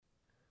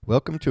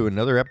Welcome to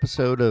another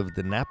episode of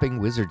the Napping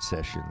Wizard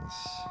Sessions.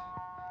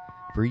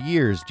 For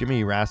years,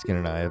 Jimmy Raskin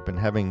and I have been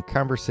having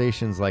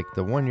conversations like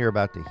the one you're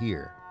about to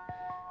hear.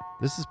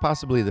 This is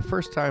possibly the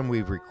first time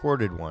we've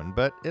recorded one,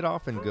 but it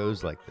often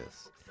goes like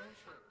this.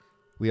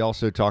 We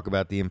also talk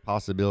about the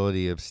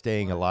impossibility of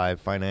staying alive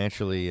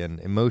financially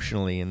and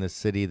emotionally in this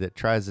city that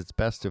tries its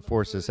best to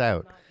force us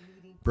out.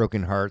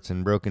 Broken hearts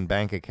and broken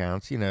bank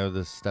accounts,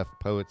 the stuff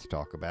poets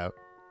talk about.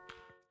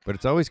 But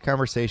it's always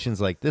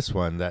conversations like this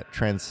one that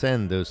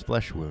transcend those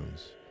flesh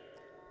wounds.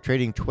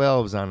 Trading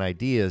 12s on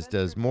ideas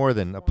does more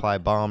than apply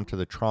balm to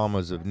the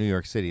traumas of New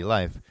York City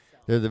life.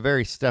 They're the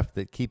very stuff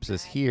that keeps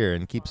us here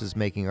and keeps us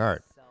making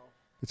art.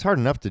 It's hard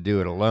enough to do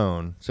it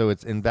alone, so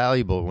it's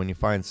invaluable when you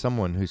find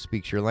someone who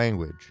speaks your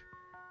language.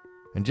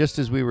 And just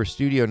as we were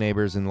studio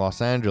neighbors in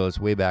Los Angeles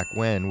way back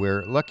when,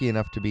 we're lucky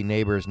enough to be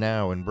neighbors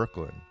now in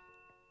Brooklyn.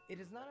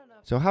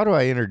 So how do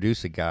I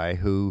introduce a guy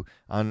who,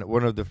 on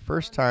one of the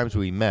first times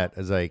we met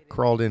as I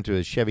crawled into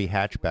his Chevy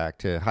hatchback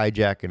to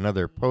hijack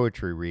another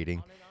poetry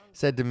reading,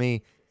 said to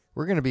me,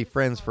 "We're going to be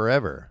friends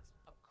forever."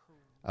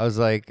 I was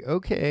like,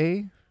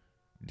 "Okay,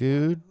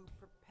 dude."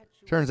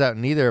 Turns out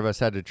neither of us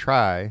had to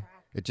try.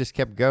 It just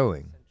kept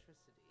going.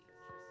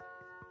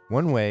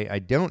 One way I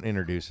don't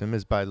introduce him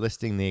is by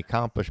listing the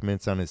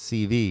accomplishments on his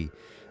CV,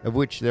 of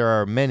which there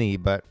are many,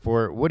 but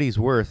for what he's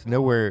worth,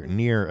 nowhere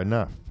near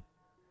enough.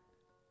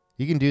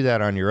 You can do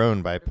that on your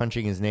own by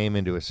punching his name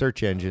into a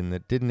search engine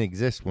that didn't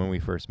exist when we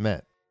first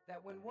met.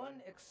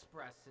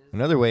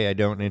 Another way I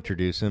don't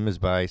introduce him is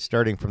by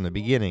starting from the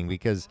beginning,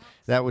 because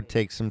that would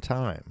take some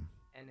time.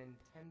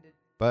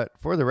 But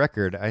for the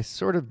record, I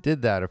sort of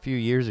did that a few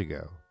years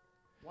ago.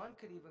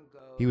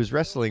 He was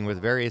wrestling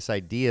with various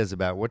ideas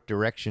about what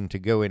direction to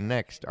go in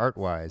next,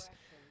 art-wise.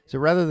 So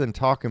rather than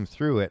talk him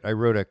through it, I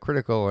wrote a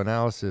critical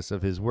analysis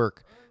of his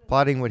work,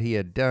 plotting what he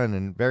had done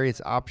and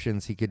various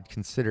options he could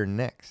consider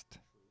next.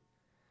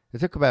 It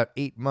took about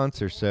 8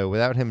 months or so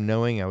without him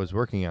knowing I was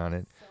working on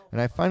it,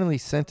 and I finally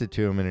sent it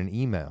to him in an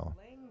email.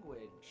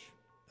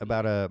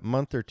 About a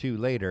month or two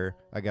later,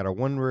 I got a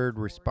one-word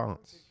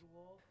response.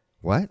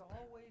 "What?"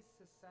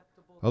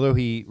 Although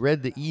he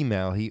read the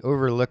email, he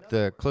overlooked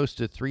the close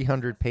to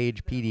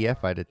 300-page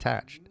PDF I'd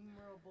attached.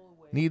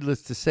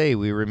 Needless to say,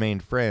 we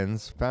remained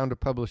friends, found a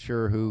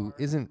publisher who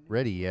isn't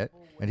ready yet,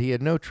 and he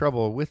had no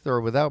trouble with or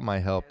without my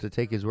help to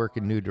take his work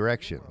in new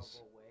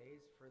directions.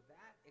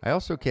 I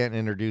also can't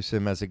introduce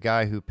him as a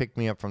guy who picked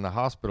me up from the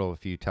hospital a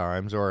few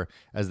times, or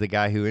as the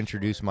guy who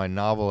introduced my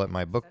novel at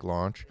my book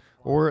launch,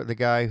 or the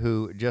guy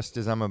who, just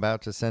as I'm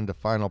about to send a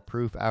final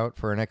proof out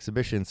for an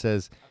exhibition,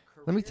 says,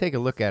 "Let me take a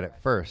look at it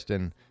first,"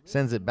 and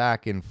sends it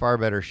back in far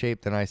better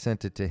shape than I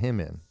sent it to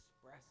him in.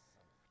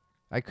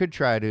 I could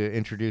try to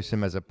introduce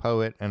him as a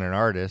poet and an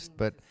artist,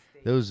 but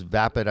those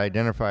vapid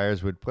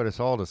identifiers would put us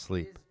all to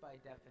sleep.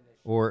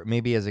 Or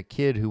maybe as a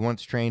kid who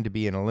once trained to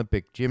be an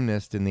Olympic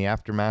gymnast in the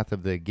aftermath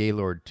of the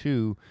Gaylord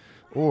 2,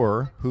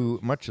 or who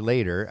much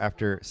later,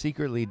 after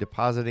secretly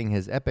depositing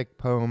his epic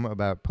poem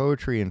about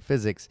poetry and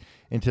physics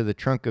into the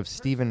trunk of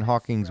Stephen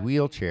Hawking's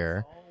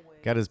wheelchair,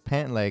 got his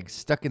pant leg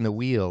stuck in the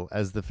wheel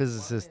as the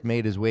physicist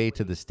made his way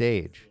to the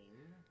stage.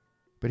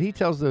 But he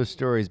tells those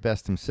stories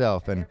best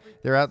himself, and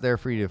they're out there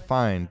for you to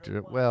find,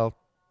 well,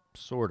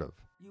 sort of.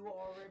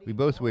 We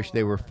both wish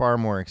they were far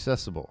more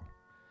accessible.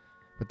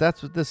 But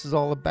that's what this is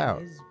all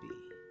about.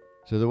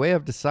 So the way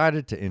I've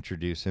decided to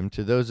introduce him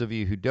to those of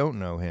you who don't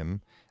know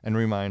him, and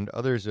remind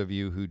others of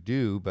you who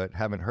do but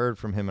haven't heard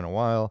from him in a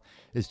while,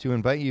 is to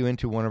invite you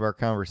into one of our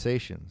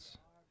conversations.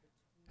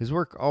 His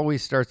work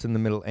always starts in the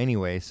middle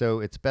anyway, so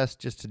it's best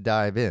just to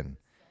dive in.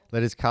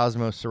 Let his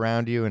cosmos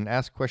surround you and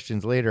ask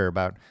questions later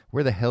about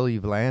where the hell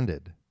you've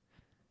landed.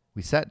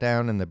 We sat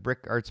down in the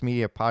Brick Arts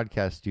Media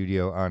podcast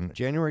studio on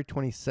January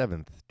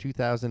 27th,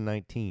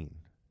 2019.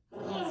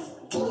 His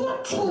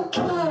deity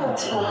came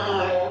to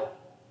him,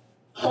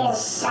 his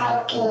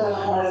psyche,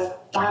 his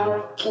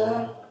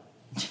donkey,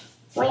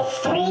 with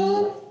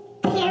 3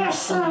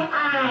 piercing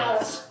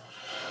eyes.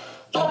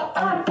 It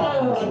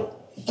opened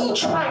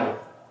each one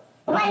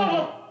at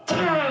a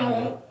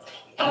time,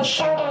 and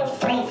showed him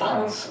 3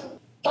 things.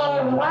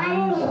 In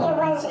one, he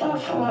was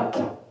infinite.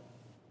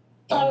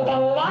 In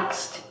the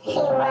next, he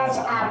was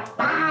a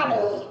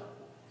body.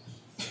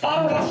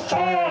 Then the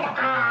 3rd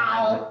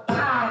eye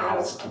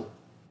paused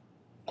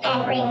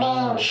and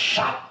remained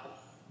shut,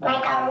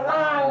 like a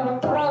long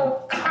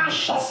blink,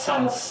 cautious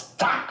and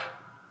stuck.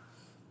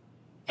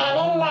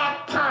 And in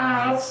that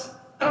pause,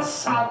 a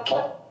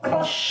psychic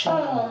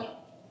cliche.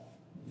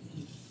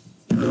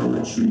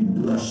 Poetry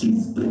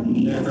blushes but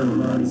never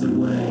runs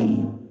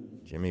away.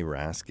 Jimmy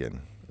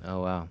Raskin.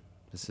 Oh, wow.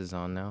 This is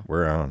on now?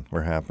 We're on.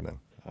 We're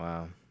happening.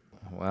 Wow.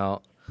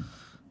 Well,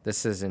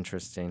 this is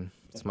interesting.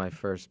 It's my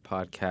first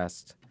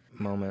podcast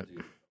moment.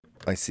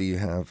 I see you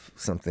have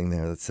something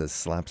there that says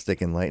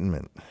Slapstick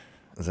Enlightenment.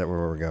 Is that where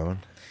we're going?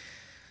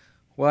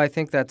 Well, I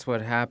think that's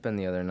what happened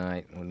the other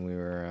night when we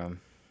were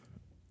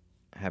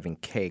having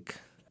cake,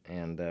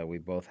 and we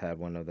both had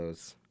one of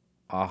those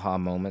aha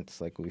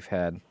moments like we've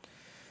had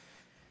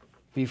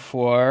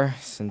before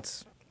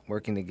since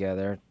working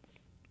together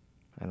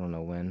I don't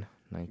know when,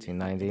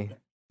 1990?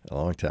 A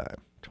long time,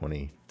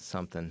 20,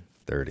 Something.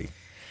 30.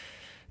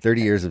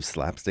 30 years of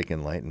slapstick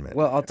enlightenment.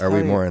 Well, I'll Are tell we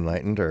you, more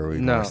enlightened or are we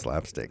No. more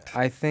slapsticked?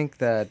 I think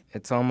that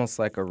it's almost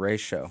like a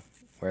ratio,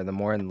 where the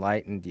more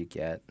enlightened you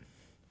get,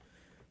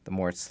 the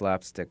more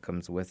slapstick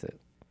comes with it.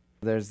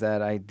 There's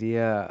that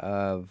idea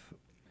of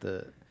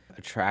the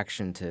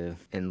attraction to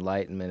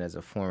enlightenment as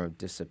a form of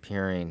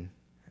disappearing.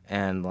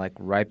 And like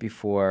right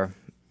before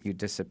you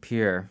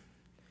disappear,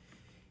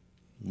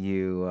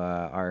 you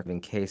are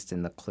encased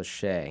in the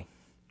cliche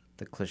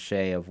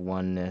of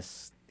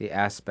oneness, the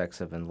aspects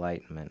of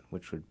enlightenment,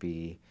 which would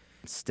be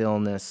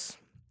stillness,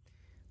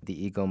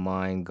 the ego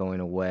mind going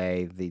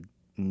away, the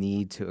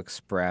need to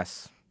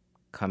express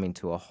coming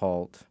to a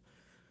halt,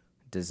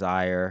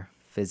 desire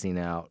fizzing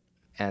out.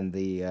 And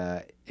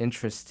the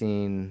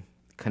interesting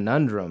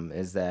conundrum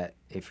is that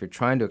if you're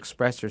trying to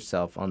express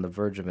yourself on the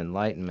verge of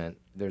enlightenment,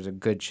 there's a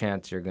good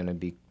chance you're going to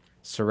be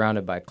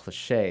surrounded by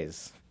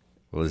cliches.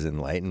 Well, is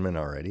enlightenment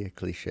already a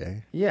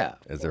cliche? Yeah.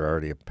 Is there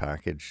already a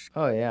package?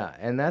 Oh, yeah.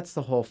 And that's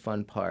the whole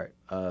fun part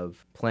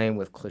of playing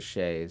with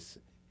cliches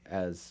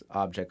as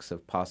objects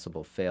of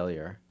possible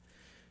failure.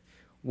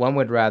 One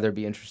would rather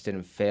be interested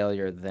in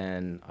failure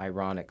than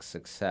ironic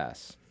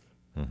success.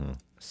 Mm-hmm.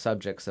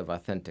 Subjects of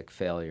authentic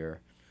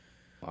failure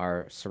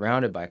are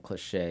surrounded by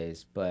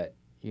cliches, but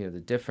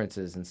the difference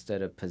is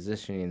instead of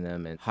positioning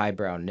them in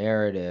highbrow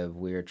narrative,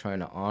 we are trying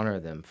to honor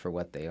them for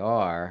what they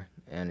are,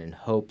 and in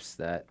hopes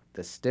that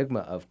the stigma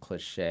of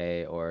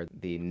cliche or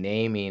the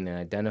naming and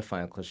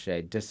identifying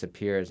cliche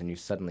disappears and you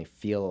suddenly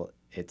feel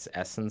its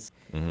essence,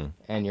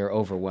 and you're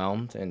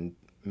overwhelmed and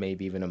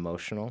maybe even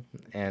emotional,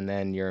 and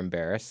then you're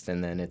embarrassed,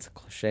 and then it's a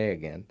cliche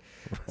again.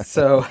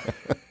 So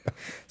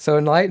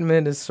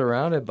enlightenment is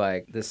surrounded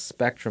by this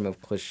spectrum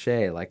of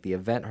cliche, like the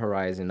event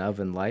horizon of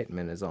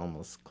enlightenment is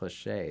almost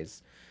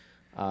cliches.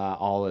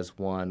 All is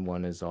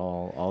one is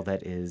all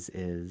that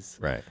is.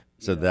 Right.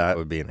 So that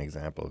would be an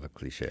example of a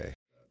cliche.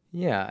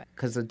 Yeah,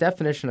 because the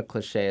definition of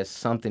cliche is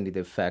something to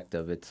the effect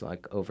of it's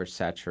like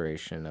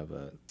oversaturation of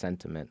a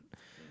sentiment.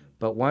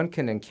 But one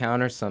can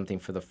encounter something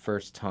for the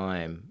first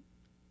time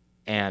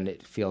and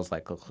it feels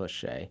like a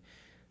cliche.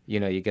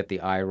 You get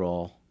the eye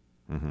roll.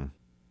 Mm-hmm.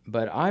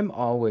 But I'm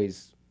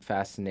always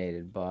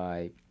fascinated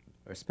by,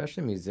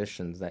 especially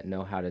musicians that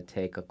know how to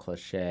take a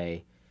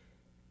cliche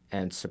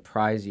and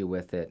surprise you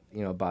with it.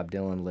 Bob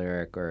Dylan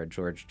lyric or a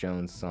George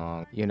Jones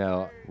song.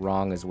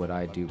 Wrong is what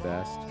I do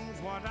best.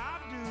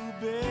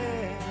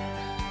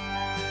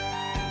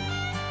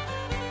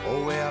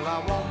 Oh, well,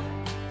 I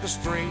want the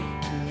straight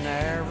and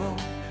narrow,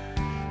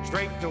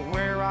 straight to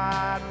where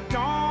I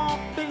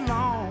don't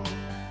belong.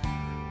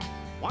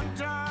 One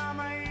time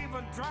I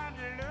even tried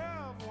to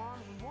love one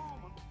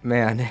woman.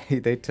 Man,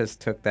 they just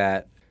took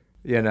that,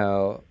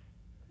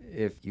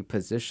 if you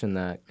position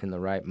that in the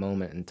right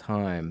moment in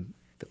time,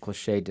 the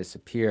cliche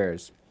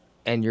disappears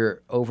and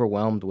you're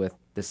overwhelmed with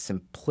the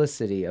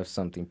simplicity of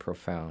something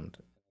profound.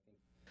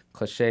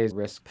 Cliches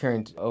risk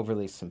appearing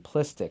overly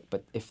simplistic,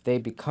 but if they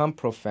become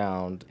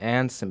profound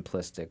and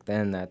simplistic,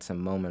 then that's a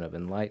moment of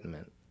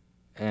enlightenment.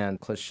 And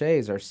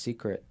cliches are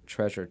secret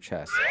treasure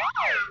chests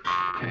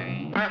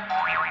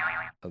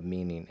of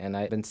meaning. And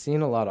I've been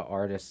seeing a lot of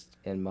artists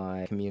in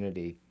my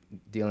community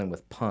dealing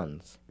with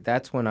puns.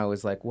 That's when I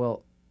was like,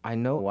 well, I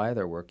know why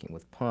they're working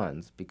with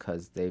puns,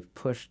 because they've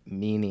pushed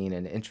meaning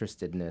and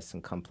interestedness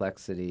and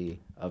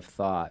complexity of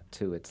thought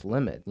to its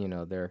limit.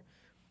 They're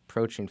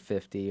approaching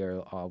 50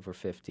 or over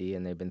 50,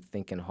 and they've been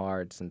thinking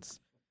hard since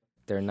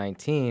they're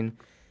 19,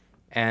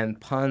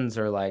 and puns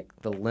are like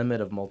the limit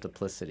of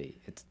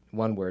multiplicity. It's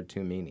one word,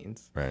 two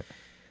meanings. Right.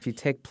 If you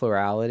take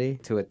plurality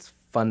to its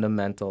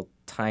fundamental,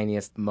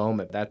 tiniest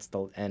moment, that's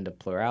the end of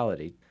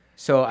plurality.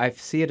 So I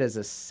see it as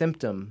a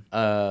symptom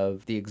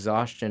of the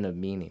exhaustion of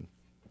meaning.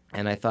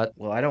 And I thought,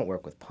 well, I don't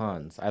work with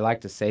puns. I like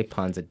to say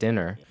puns at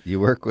dinner. You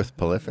work with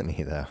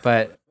polyphony, though.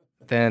 But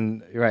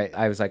then, right,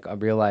 I was like,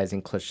 I'm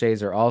realizing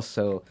cliches are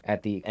also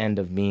at the end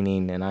of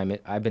meaning, and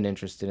I've been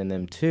interested in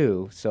them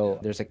too. So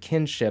there's a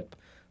kinship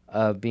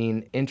of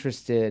being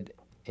interested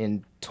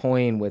in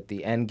toying with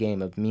the end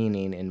game of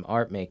meaning in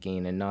art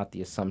making and not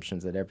the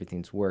assumptions that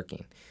everything's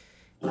working.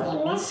 He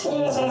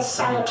misuses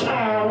some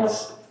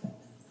terms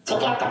to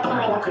get the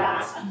point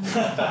across.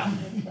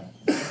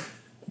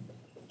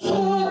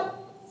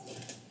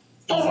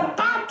 He is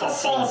about to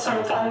say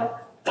something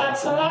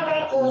that's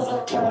never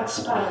easy to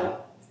explain.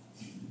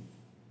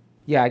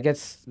 Yeah, I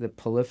guess the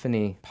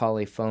polyphony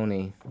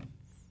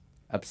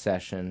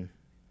obsession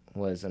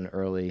was an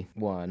early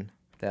one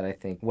that I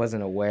think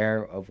wasn't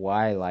aware of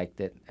why I liked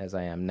it as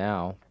I am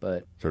now,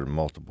 but... Sort of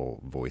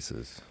multiple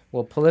voices.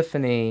 Well,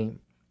 polyphony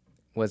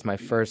was my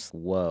first,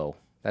 whoa,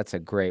 that's a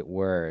great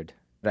word.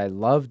 But I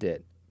loved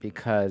it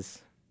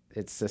because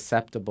it's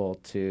susceptible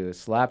to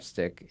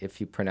slapstick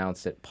if you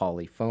pronounce it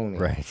polyphony.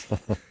 Right.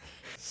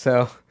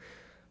 So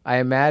I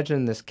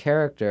imagine this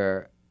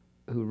character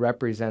who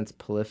represents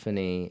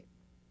polyphony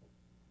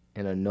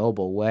in a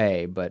noble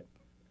way, but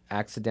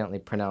accidentally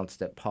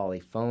pronounced it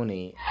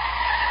polyphony,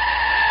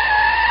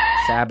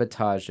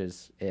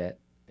 sabotages it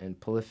and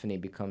polyphony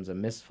becomes a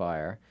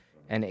misfire,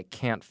 and it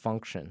can't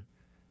function.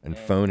 And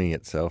phony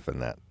itself in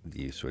that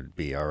use would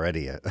be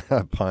already a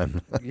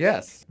pun.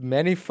 Yes,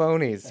 many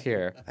phonies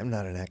here. I'm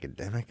not an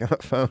academic, I'm a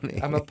phony.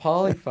 I'm a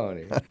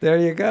polyphony. There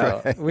you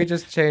go. Right. We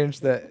just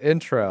changed the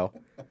intro.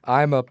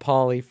 I'm a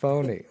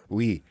polyphony.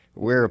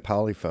 We're a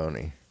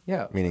polyphony.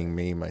 Yeah. Meaning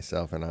me,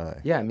 myself, and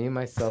I. Yeah, me,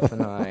 myself,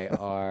 and I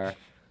are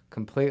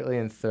completely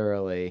and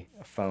thoroughly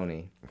a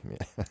phony.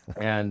 Yeah.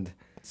 And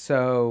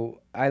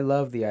so I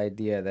love the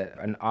idea that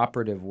an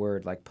operative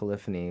word like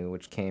polyphony,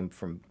 which came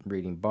from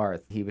reading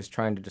Barth, he was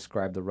trying to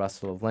describe the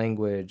rustle of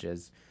language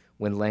as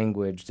when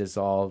language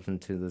dissolves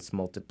into this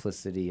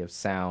multiplicity of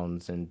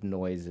sounds and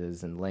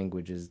noises and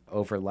languages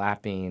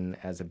overlapping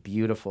as a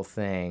beautiful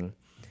thing.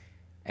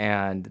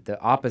 And the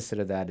opposite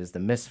of that is the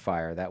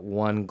misfire, that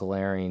one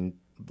glaring,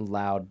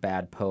 loud,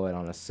 bad poet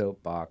on a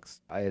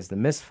soapbox is the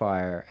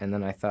misfire. And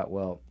then I thought,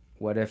 well,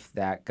 what if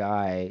that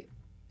guy,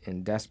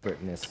 in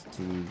desperateness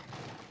to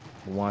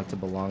want to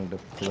belong to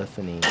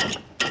polyphony,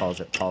 calls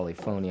it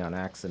polyphony on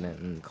accident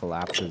and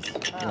collapses?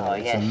 It's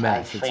a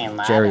mess.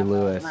 It's Jerry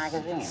Lewis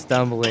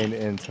stumbling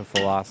into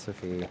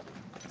philosophy.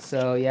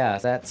 So, yeah,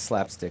 that's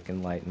slapstick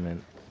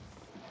enlightenment.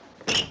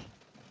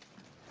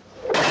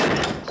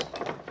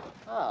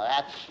 Oh,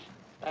 that's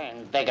very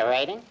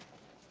invigorating.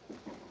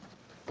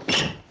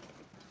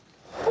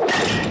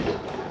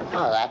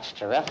 Oh, that's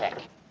terrific.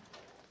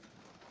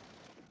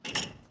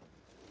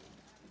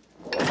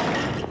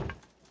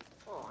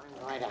 Oh, I'm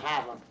going to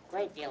have a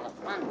great deal of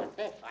fun with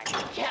this, I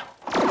can tell.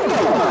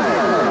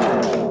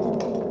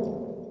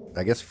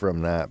 I guess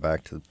from that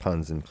back to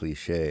puns and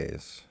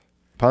cliches.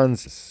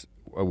 Puns is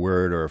a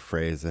word or a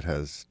phrase that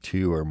has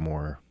two or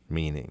more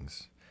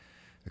meanings.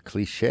 A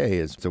cliche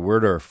is a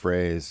word or a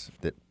phrase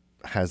that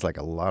has like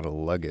a lot of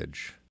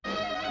luggage. But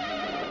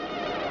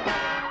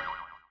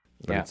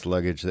it's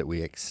luggage that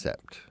we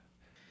accept.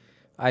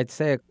 I'd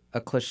say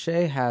a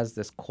cliche has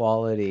this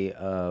quality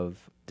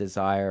of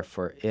desire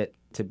for it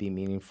to be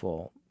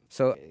meaningful.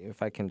 So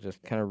if I can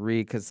just kind of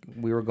read, because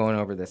we were going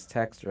over this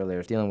text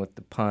earlier, dealing with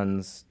the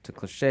puns to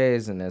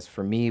cliches, and as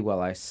for me,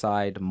 while I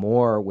side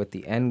more with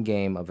the end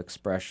game of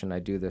expression, I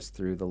do this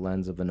through the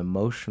lens of an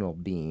emotional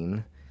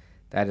being.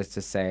 That is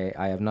to say,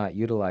 I have not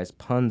utilized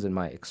puns in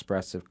my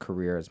expressive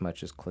career as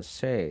much as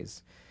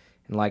cliches.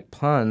 And like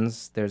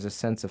puns, there's a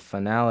sense of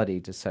finality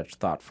to such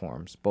thought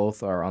forms.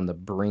 Both are on the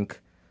brink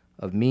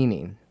of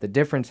meaning. The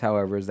difference,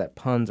 however, is that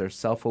puns are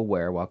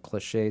self-aware while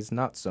cliches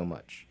not so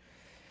much.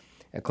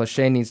 A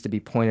cliche needs to be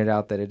pointed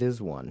out that it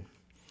is one.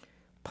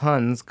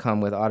 Puns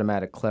come with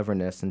automatic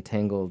cleverness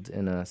entangled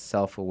in a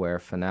self-aware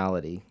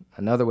finality.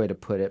 Another way to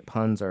put it,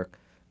 puns are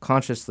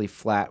consciously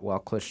flat while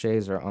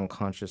cliches are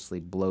unconsciously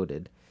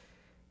bloated.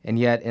 And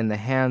yet, in the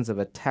hands of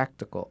a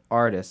tactical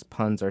artist,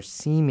 puns are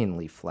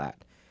seemingly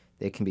flat.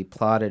 They can be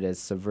plotted as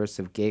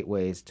subversive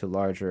gateways to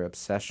larger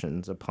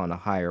obsessions upon a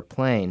higher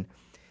plane.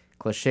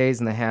 Cliches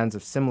in the hands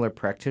of similar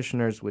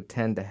practitioners would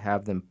tend to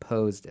have them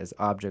posed as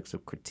objects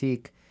of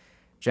critique,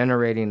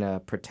 generating a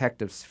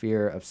protective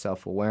sphere of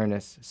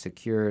self-awareness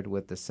secured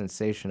with the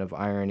sensation of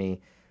irony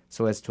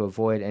so as to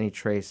avoid any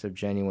trace of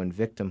genuine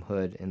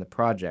victimhood in the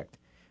project,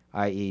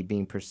 i.e.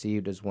 being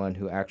perceived as one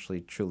who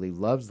actually truly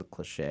loves the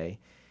cliche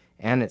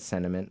and its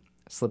sentiment,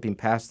 slipping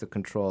past the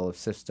control of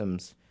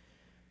systems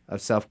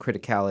of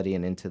self-criticality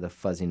and into the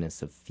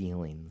fuzziness of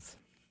feelings.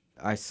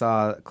 I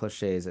saw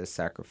cliches as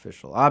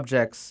sacrificial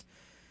objects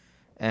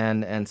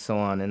and so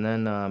on. And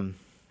then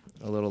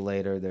a little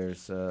later,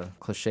 there's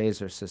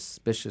cliches are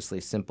suspiciously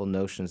simple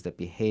notions that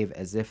behave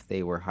as if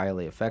they were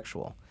highly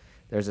effectual.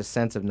 There's a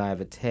sense of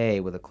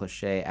naivete with a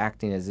cliche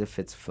acting as if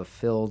it's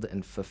fulfilled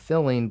and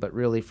fulfilling, but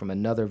really from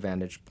another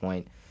vantage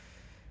point,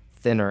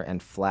 thinner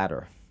and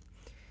flatter.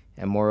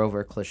 And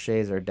moreover,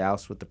 cliches are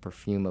doused with the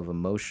perfume of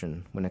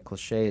emotion. When a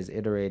cliche is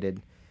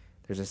iterated,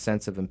 there's a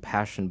sense of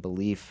impassioned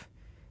belief,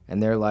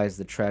 and there lies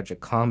the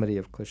tragic comedy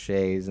of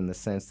cliches in the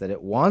sense that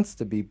it wants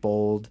to be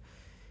bold,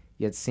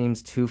 yet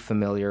seems too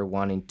familiar,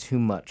 wanting too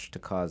much to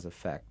cause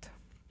effect.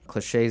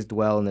 Cliches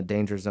dwell in the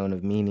danger zone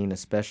of meaning,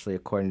 especially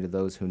according to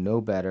those who know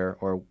better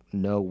or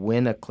know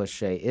when a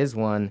cliche is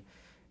one.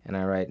 And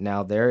I write,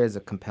 now there is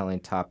a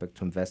compelling topic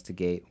to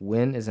investigate.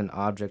 When is an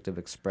object of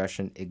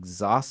expression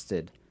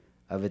exhausted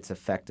of its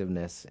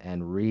effectiveness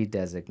and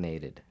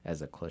redesignated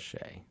as a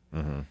cliche?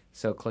 Mm-hmm.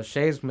 So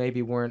cliches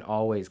maybe weren't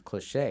always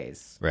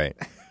cliches. Right.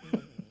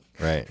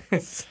 Right.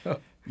 So,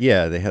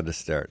 yeah, they had to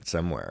start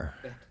somewhere.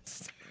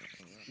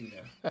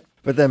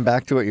 But then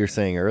back to what you were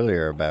saying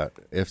earlier about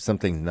if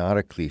something's not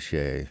a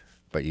cliche,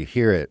 but you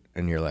hear it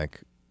and you're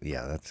like,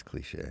 yeah, that's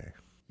cliche.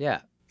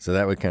 yeah. So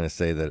that would kind of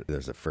say that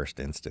there's a first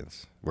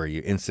instance where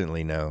you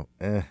instantly know,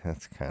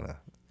 that's kind of...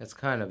 It's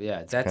kind of,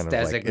 that's kind of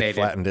designated. like it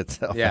flattened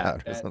itself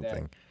out or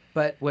something.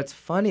 But what's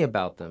funny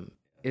about them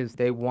is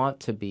they want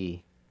to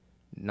be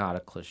not a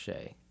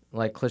cliche.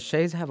 Like,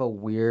 cliches have a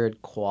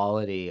weird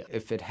quality.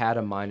 If it had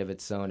a mind of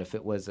its own, if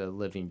it was a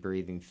living,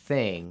 breathing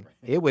thing,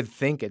 it would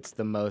think it's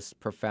the most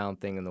profound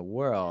thing in the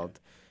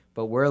world.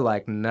 But we're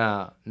like,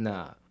 nah,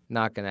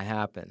 not going to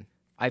happen.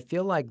 I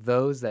feel like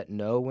those that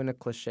know when a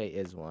cliche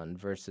is one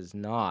versus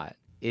not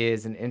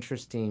is an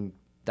interesting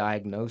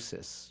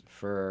diagnosis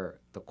for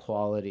the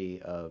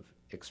quality of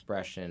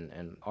expression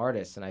and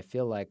artists. And I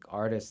feel like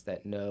artists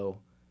that know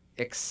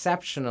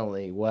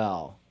exceptionally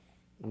well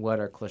what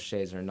are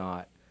cliches or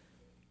not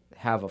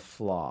have a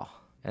flaw.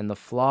 And the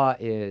flaw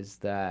is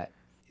that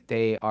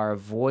they are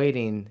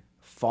avoiding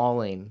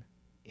falling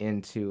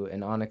into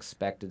an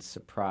unexpected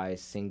surprise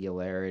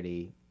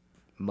singularity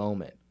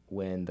moment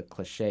when the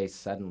cliche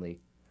suddenly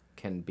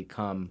can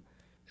become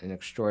an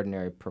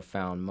extraordinary,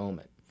 profound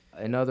moment.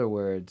 In other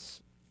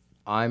words,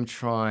 I'm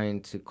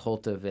trying to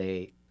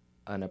cultivate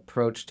an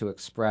approach to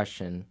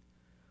expression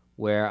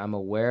where I'm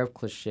aware of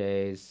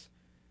cliches,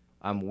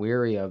 I'm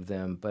weary of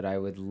them, but I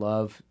would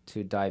love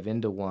to dive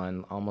into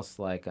one almost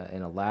like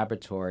in a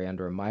laboratory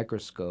under a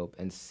microscope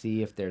and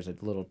see if there's a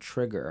little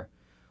trigger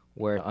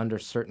where under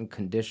certain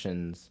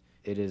conditions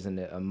it is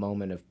a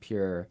moment of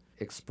pure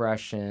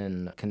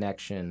expression,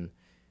 connection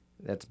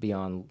that's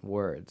beyond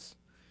words.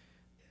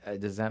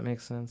 Does that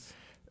make sense?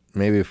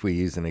 Maybe if we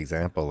use an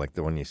example like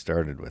the one you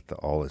started with, the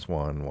all is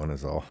one, one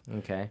is all.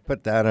 Okay.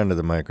 Put that under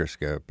the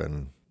microscope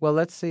and... Well,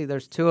 let's see.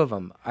 There's two of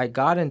them. I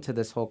got into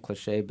this whole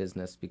cliche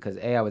business because,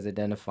 A, I was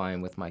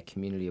identifying with my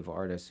community of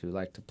artists who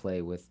like to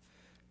play with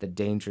the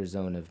danger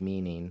zone of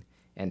meaning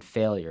and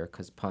failure,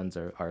 because puns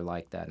are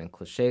like that and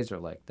cliches are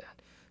like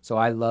that. So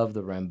I love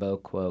the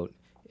Rimbaud quote,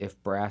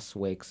 "If brass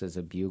wakes as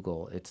a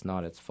bugle, it's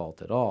not its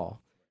fault at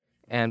all."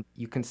 And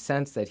you can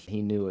sense that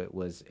he knew it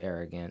was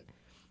arrogant,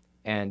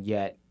 and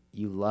yet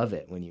you love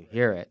it when you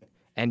hear it,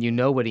 and you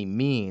know what he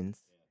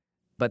means.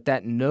 But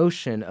that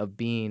notion of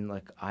being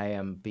like, I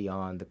am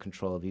beyond the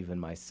control of even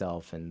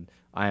myself, and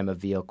I am a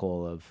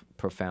vehicle of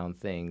profound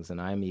things, and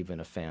I'm even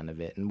a fan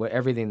of it, and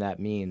everything that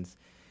means,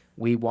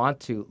 we want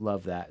to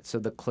love that. So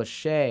the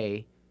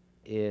cliche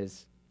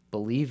is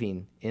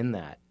believing in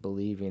that,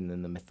 believing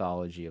in the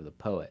mythology of the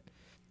poet.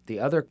 The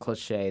other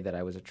cliche that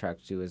I was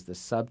attracted to is the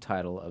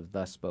subtitle of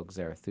Thus Spoke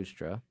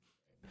Zarathustra,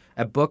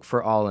 a book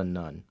for all and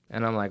none.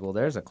 And I'm like, well,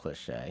 there's a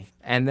cliche.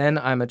 And then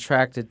I'm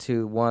attracted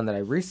to one that I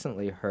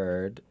recently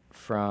heard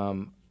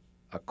from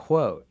a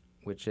quote,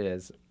 which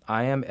is,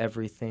 "I am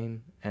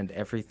everything, and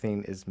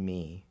everything is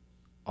me.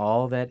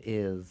 All that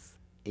is,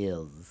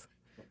 is.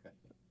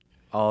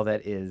 All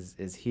that is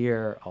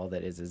here, all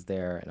that is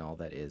there, and all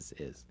that is,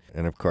 is."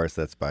 And of course,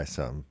 that's by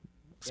some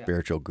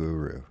spiritual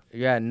guru.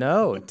 Yeah,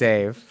 no,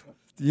 Dave.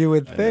 You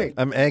would think.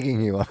 I'm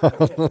egging you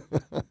on.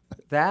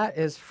 That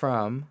is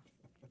from,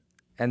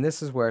 and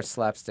this is where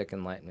slapstick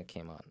enlightenment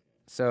came on.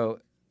 So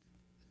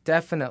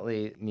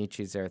definitely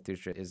Nietzsche's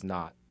Zarathustra is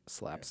not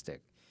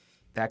slapstick.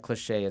 That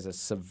cliche is a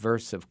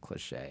subversive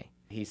cliche.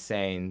 He's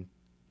saying,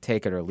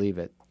 take it or leave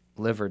it,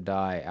 live or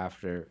die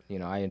after,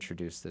 I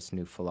introduced this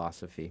new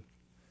philosophy.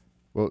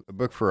 Well, a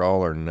book for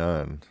all or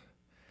none,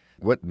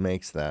 what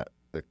makes that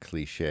the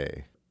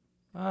cliche?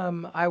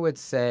 I would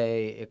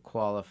say it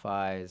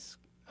qualifies,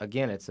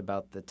 again, it's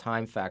about the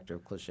time factor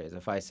of cliches.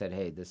 If I said,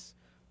 hey, this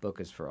book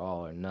is for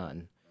all or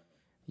none,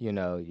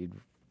 you'd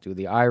do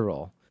the eye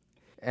roll.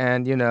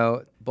 And,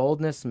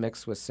 boldness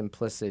mixed with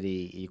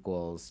simplicity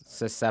equals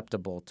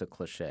susceptible to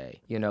cliche,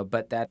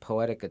 but that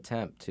poetic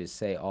attempt to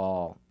say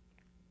all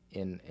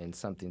in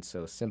something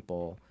so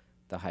simple,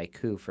 the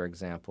haiku, for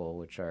example,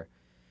 which are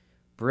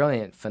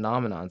brilliant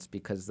phenomenons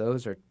because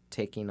those are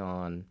taking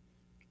on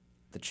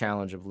the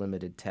challenge of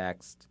limited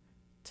text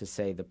to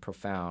say the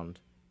profound,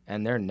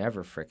 and they're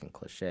never frickin'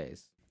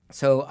 cliches.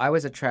 So I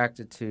was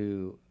attracted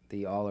to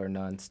the all or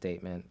none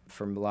statement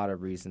for a lot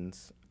of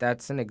reasons.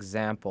 That's an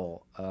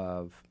example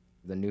of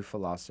the new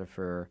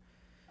philosopher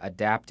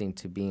adapting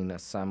to being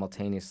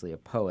simultaneously a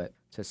poet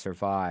to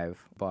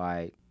survive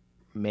by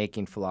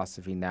making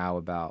philosophy now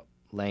about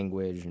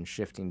language and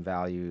shifting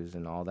values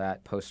and all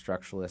that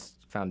post-structuralist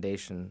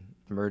foundation,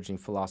 merging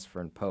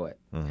philosopher and poet.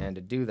 Mm-hmm. And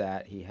to do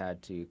that, he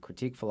had to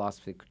critique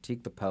philosophy,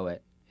 critique the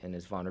poet and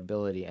his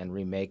vulnerability, and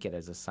remake it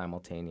as a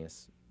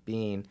simultaneous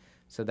being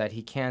so that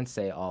he can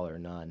say all or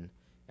none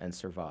and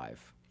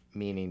survive,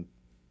 meaning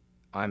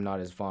I'm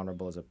not as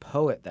vulnerable as a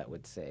poet that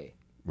would say,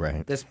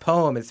 right, this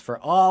poem is for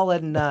all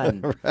and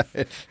none.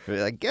 Right.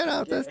 Like, get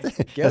off the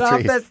stage. Get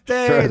off the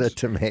stage. Throw the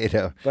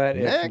tomato. But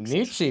next. If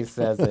Nietzsche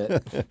says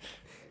it,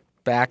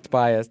 backed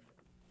by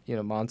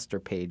monster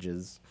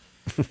pages,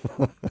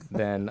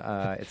 then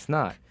it's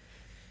not.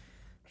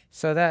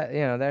 So that,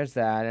 there's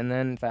that. And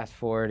then fast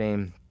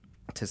forwarding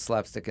to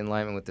slapstick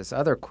enlightenment with this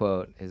other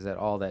quote is that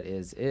all that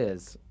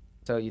is.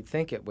 So you'd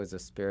think it was a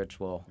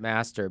spiritual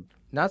master,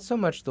 not so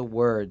much the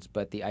words,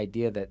 but the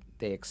idea that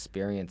they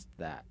experienced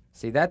that.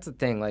 See, that's the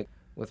thing, like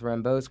with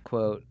Rimbaud's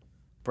quote,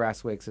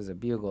 brass wakes as a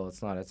bugle,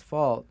 it's not its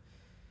fault.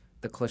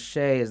 The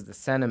cliche is the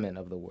sentiment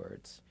of the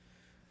words.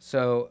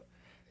 So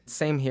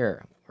same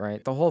here,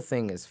 right? The whole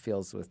thing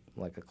feels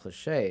like a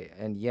cliche,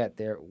 and yet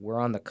we're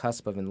on the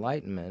cusp of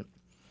enlightenment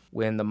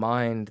when the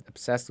mind,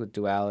 obsessed with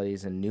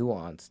dualities and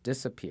nuance,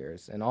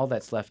 disappears, and all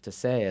that's left to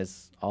say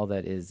is all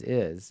that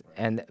is.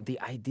 And the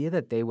idea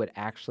that they would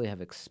actually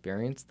have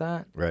experienced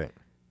that right.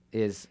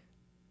 is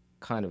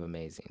kind of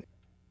amazing.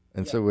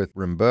 And so with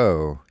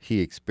Rimbaud,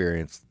 he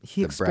experienced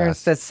He the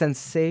experienced brass. that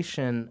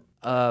sensation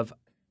of,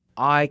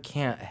 I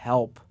can't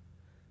help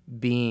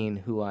being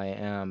who I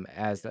am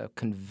as a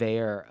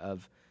conveyor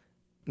of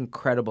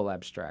incredible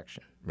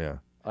abstraction. Yeah,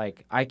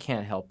 Like, I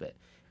can't help it.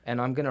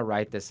 And I'm going to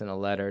write this in a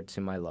letter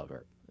to my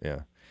lover.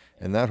 yeah.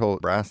 And that whole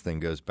brass thing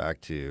goes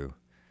back to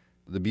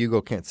the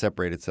bugle can't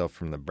separate itself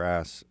from the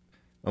brass,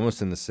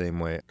 almost in the same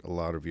way a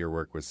lot of your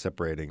work was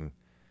separating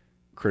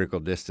critical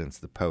distance,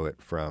 the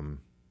poet, from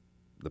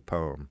the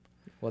poem.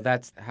 Well,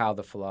 that's how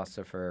the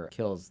philosopher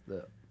kills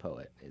the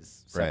poet,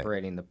 is Right.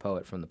 separating the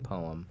poet from the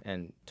poem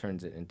and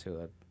turns it into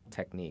a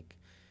technique.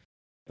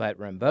 But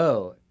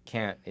Rimbaud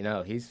can't,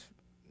 he's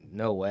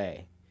no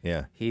way.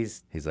 Yeah.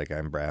 He's, He's like,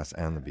 I'm brass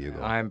and the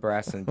bugle. I'm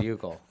brass and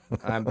bugle.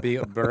 I'm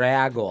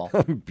braggle.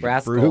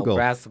 Bruegel.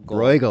 Brascal.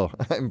 Bruegel.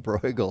 I'm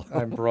Bruegel.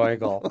 I'm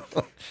Bruegel.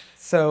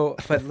 So,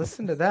 but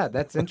listen to that.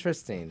 That's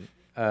interesting.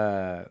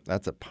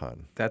 That's a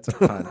pun. That's a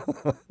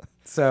pun.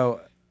 So,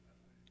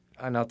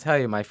 and I'll tell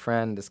you, my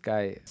friend, this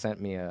guy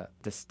sent me a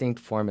distinct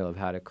formula of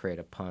how to create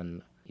a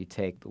pun. You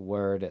take the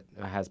word, it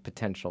has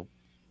potential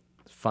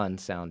fun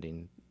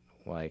sounding,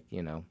 like,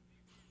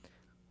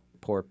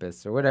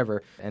 porpoise or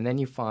whatever, and then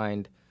you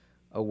find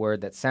a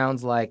word that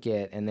sounds like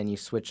it, and then you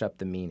switch up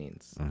the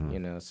meanings,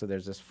 So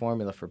there's this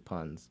formula for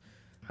puns.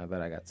 I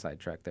bet I got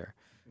sidetracked there.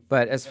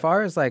 But as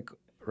far as, like,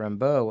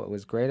 Rimbaud, what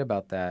was great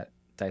about that,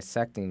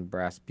 dissecting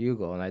brass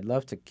bugle, and I'd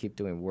love to keep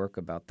doing work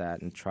about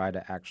that and try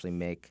to actually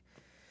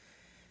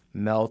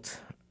melt.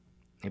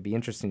 It'd be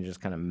interesting to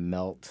just kind of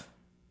melt,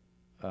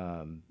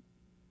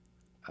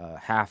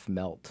 half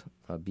melt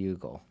a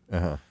bugle.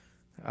 Uh-huh.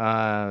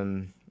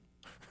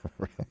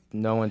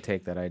 No one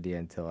take that idea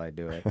until I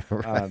do it.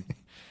 Right.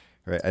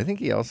 Right. I think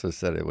he also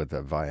said it with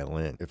a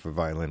violin. If a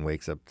violin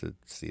wakes up to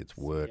see its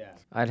wood.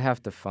 I'd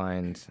have to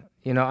find,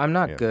 I'm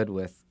not Yeah. good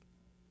with,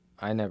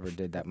 I never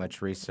did that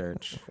much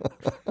research.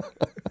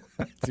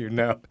 As you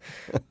know,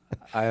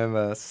 I am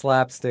a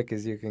slapstick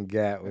as you can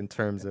get in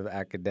terms of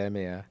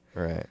academia.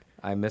 Right.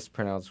 I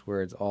mispronounce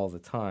words all the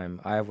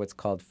time. I have what's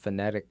called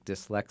phonetic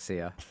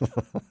dyslexia.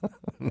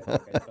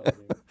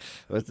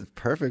 It's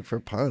perfect for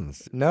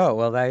puns. No,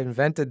 well, I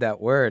invented that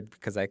word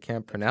because I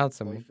can't pronounce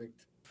them.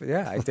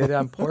 Yeah, I did it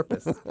on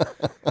purpose.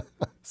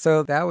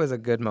 So that was a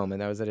good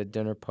moment. I was at a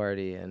dinner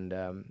party, and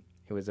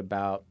it was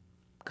about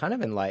kind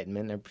of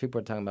enlightenment. And people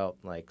were talking about,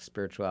 like,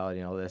 spirituality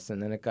and all this.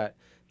 And then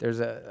there's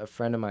a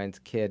friend of mine's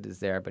kid is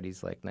there, but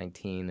he's like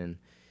 19. And,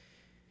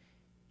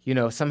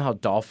 somehow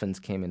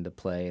dolphins came into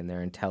play and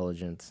their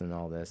intelligence and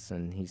all this.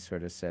 And he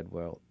sort of said,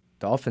 well,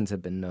 dolphins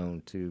have been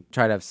known to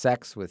try to have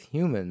sex with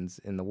humans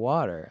in the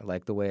water,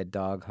 like the way a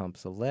dog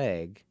humps a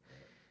leg.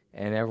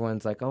 And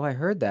everyone's like, oh, I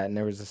heard that. And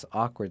there was this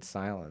awkward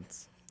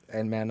silence.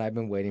 And, man, I've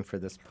been waiting for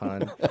this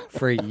pun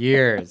for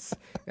years.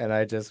 And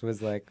I just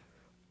was like,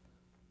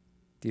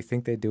 do you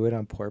think they do it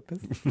on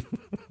purpose?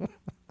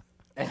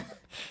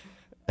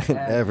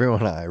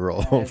 Everyone eye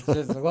rolled. It's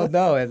just, well,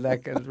 no, it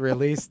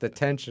released the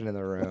tension in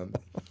the room.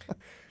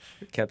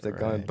 It kept it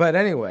going. Right. But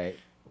anyway.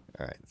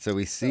 All right. So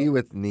we see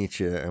with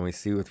Nietzsche and we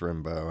see with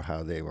Rimbaud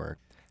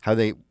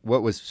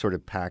what was sort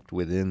of packed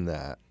within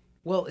that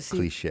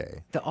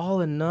cliche. The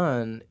all and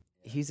none,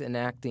 he's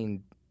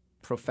enacting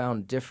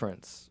profound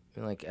difference,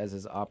 like, as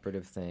his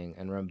operative thing,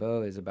 and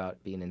Rimbaud is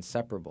about being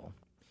inseparable.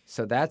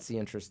 So that's the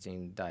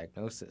interesting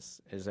diagnosis,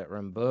 is that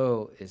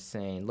Rimbaud is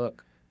saying,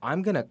 look,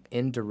 I'm going to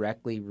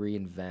indirectly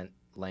reinvent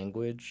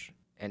language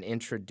and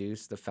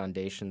introduce the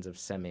foundations of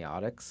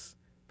semiotics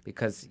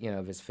because,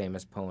 of his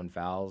famous poem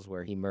Vowels,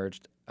 where he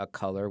merged a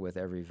color with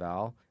every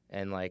vowel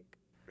and, like,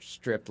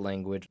 stripped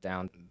language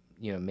down,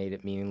 made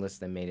it meaningless,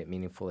 then made it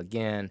meaningful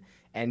again.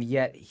 And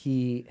yet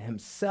he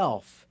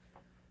himself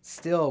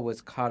still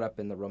was caught up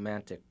in the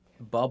romantic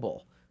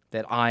bubble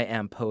that I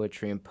am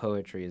poetry and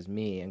poetry is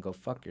me, and go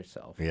fuck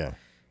yourself. Yeah.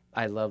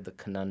 I love the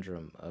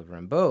conundrum of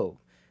Rimbaud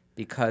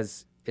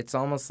because it's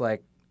almost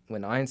like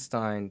when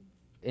Einstein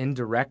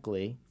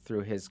indirectly,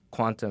 through his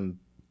quantum,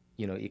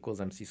 equals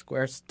MC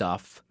square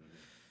stuff,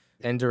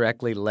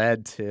 indirectly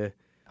led to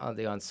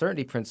the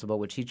uncertainty principle,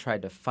 which he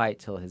tried to fight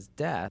till his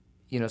death.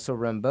 So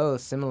Rimbaud,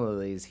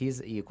 similarly,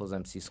 he's E equals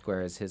MC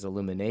square as his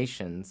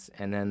illuminations,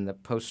 and then the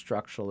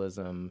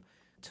post-structuralism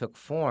took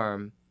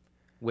form,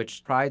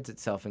 which prides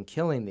itself in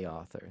killing the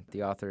author.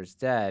 The author is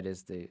dead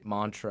is the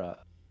mantra,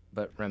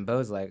 but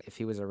Rimbaud's like, if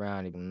he was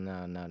around, he'd be,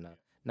 no,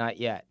 not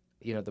yet.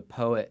 The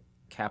poet,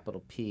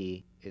 capital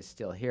P, is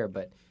still here,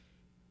 but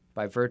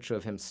by virtue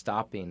of him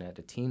stopping at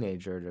a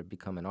teenager to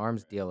become an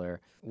arms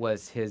dealer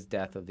was his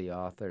death of the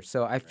author.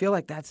 So I feel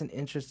like that's an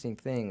interesting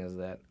thing, is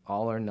that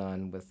All or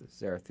None with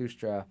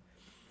Zarathustra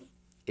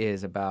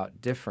is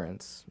about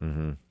difference.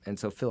 Mm-hmm. And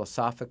so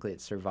philosophically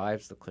it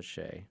survives the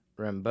cliche.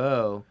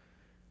 Rimbaud,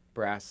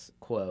 brass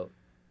quote,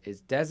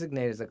 is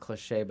designated as a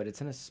cliche, but it's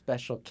in a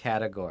special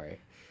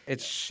category.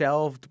 It's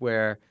shelved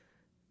where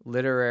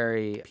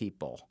literary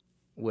people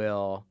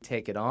will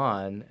take it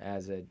on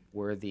as a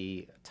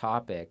worthy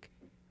topic,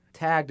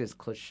 tagged as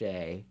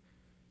cliche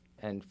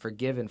and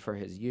forgiven for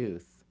his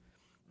youth.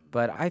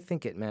 But I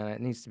think it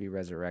needs to be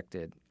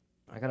resurrected.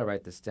 I gotta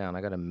write this down.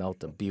 I gotta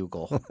melt a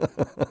bugle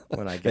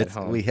when I get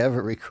home. We have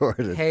it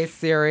recorded. Hey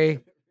Siri,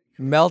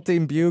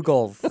 melting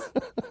bugles,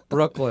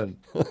 Brooklyn.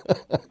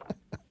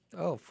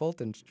 Oh,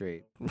 Fulton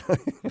Street.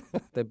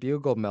 The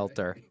bugle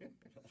melter.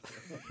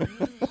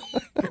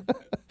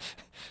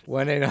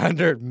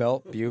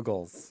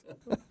 1-800-MELT-BUGLES.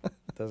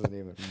 Doesn't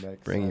even make sense.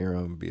 Bring your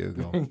own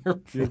bugle. Bring your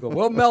bugle.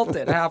 We'll melt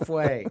it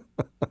halfway.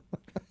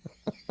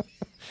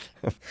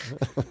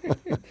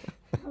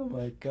 Oh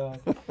my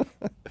God.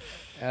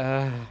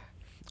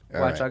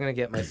 Watch, right. I'm going to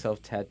get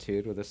myself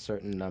tattooed with a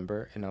certain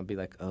number, and I'll be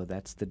like, oh,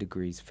 that's the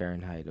degrees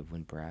Fahrenheit of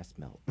when brass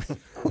melts.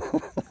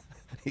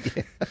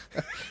 Yeah.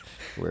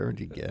 Where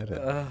would you get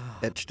it?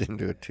 Etched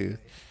into a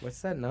tooth.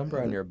 What's that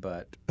number on your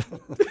butt?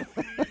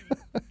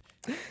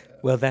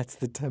 Well, that's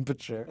the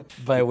temperature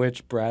by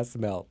which brass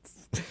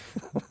melts.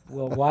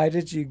 Well, why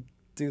did you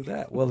do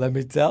that? Well, let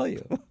me tell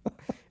you.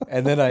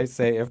 And then I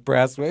say, if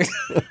brass makes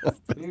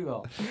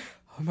bugle.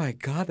 Oh my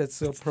God, that's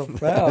so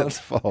profound. That's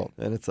fault.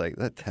 And it's like,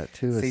 that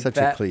tattoo is See, such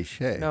a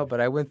cliche. No,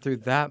 but I went through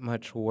that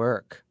much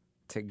work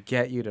to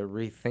get you to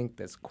rethink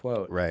this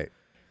quote. Right.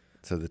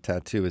 So the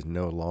tattoo is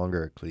no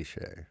longer a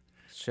cliche.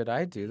 Should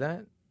I do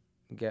that?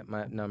 Get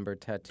my number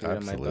tattooed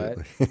on my butt?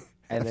 Absolutely.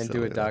 And then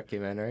do a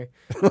documentary?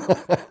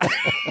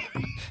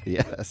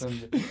 Yes,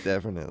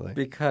 definitely.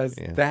 Because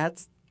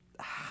that's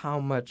how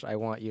much I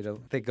want you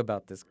to think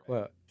about this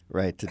quote.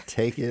 Right, to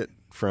take it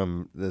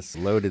from this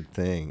loaded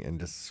thing and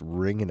just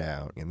wring it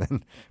out and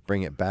then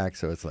bring it back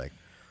so it's like,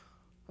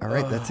 all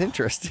right, that's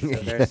interesting.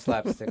 So there's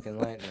slapstick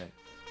enlightenment.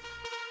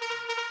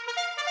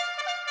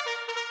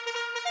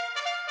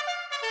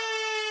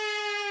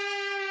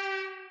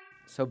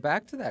 So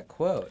back to that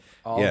quote,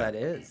 all that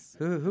is.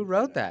 Who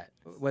wrote that?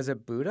 Was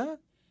it Buddha?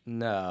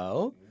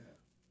 No.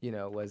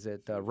 Was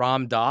it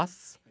Ram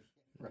Dass?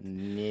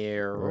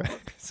 No. Right.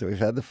 So we've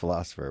had the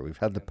philosopher, we've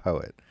had the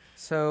poet.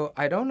 So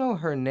I don't know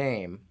her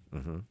name,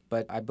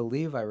 but I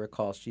believe I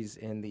recall she's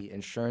in the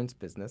insurance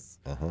business.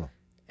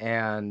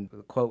 And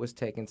the quote was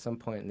taken some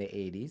point in the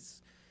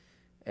 80s.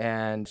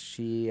 And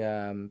she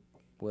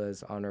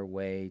was on her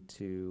way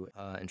to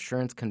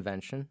insurance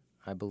convention,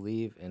 I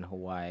believe, in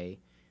Hawaii,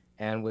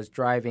 and was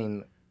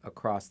driving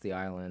across the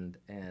island.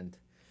 And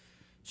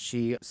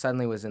she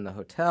suddenly was in the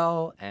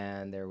hotel,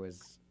 and there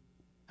was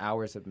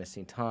hours of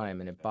missing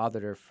time, and it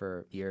bothered her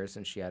for years,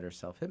 and she had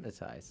herself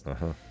hypnotized.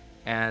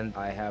 And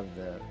I have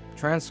the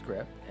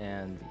transcript,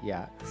 and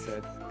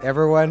so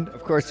everyone...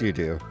 Of course you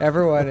do.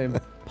 Everyone in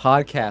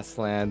podcast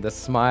land, the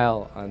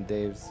smile on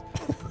Dave's,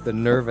 the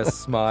nervous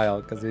smile,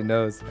 because he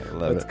knows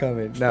what's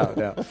coming.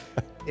 No.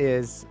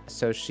 Is,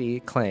 so she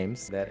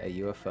claims that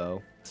a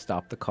UFO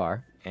stopped the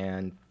car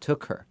and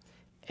took her.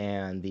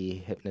 And the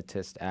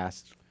hypnotist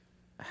asked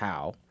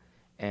how,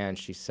 and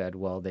she said,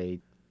 well,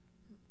 they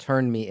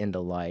turned me into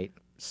light,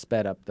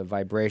 sped up the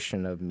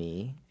vibration of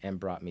me, and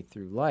brought me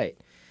through light.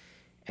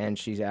 And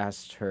she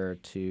asked her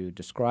to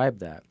describe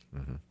that.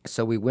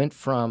 So we went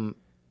from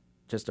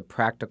just a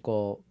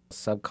practical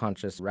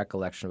subconscious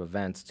recollection of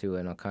events to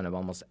a kind of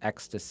almost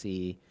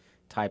ecstasy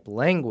type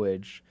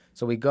language.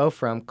 So we go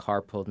from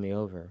car pulled me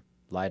over,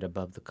 light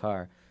above the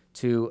car,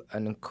 to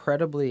an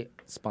incredibly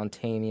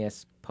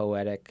spontaneous,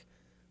 poetic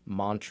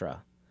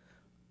mantra,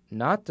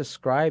 not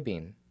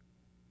describing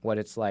what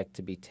it's like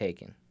to be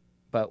taken,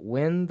 but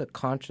when the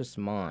conscious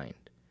mind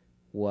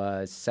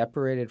was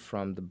separated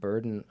from the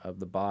burden of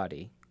the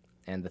body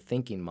and the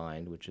thinking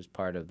mind, which is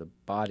part of the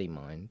body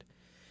mind,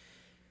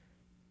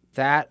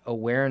 that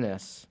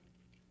awareness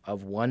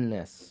of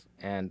oneness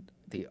and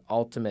the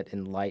ultimate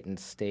enlightened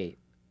state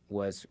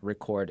was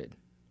recorded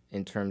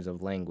in terms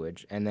of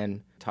language, and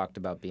then talked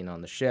about being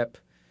on the ship,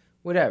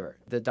 whatever.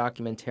 The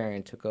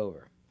documentarian took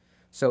over.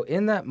 So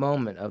in that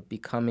moment of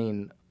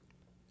becoming,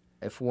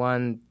 if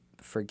one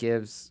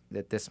forgives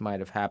that this might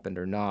have happened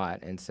or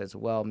not and says,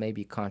 well,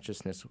 maybe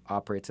consciousness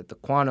operates at the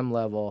quantum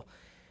level,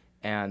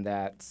 and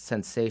that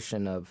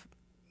sensation of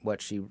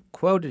what she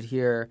quoted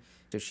here,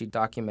 so she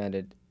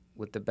documented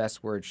with the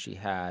best words she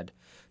had.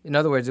 In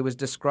other words, it was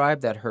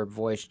described that her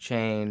voice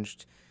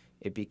changed,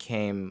 it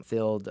became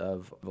filled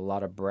of a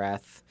lot of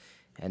breath,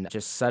 and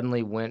just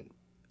suddenly went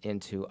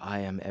into, I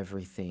am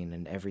everything,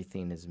 and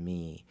everything is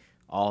me.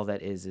 All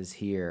that is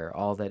here.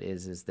 All that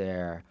is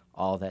there.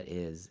 All that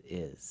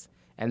is.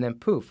 And then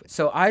poof.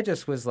 So I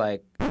just was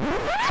like,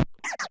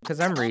 because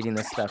I'm reading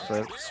this stuff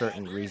for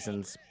certain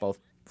reasons, both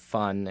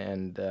fun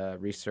and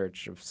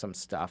research of some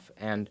stuff.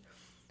 And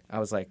I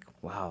was like,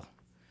 wow,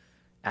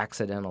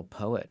 accidental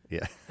poet.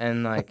 Yeah.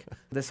 And like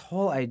this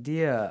whole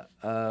idea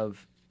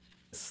of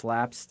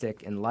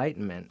slapstick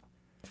enlightenment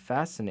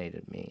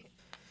fascinated me.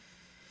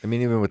 I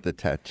mean, even with the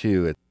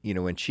tattoo,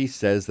 when she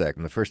says that,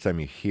 and the first time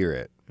you hear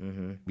it,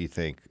 you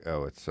think,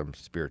 oh, it's some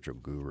spiritual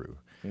guru.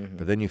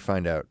 But then you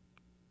find out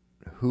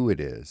who it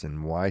is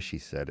and why she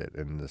said it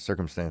and the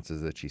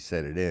circumstances that she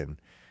said it in.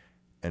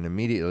 And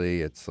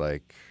immediately it's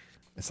like,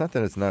 it's not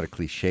that it's not a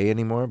cliche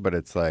anymore, but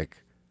it's like,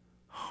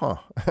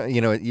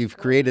 you've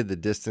created the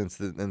distance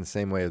in the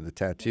same way the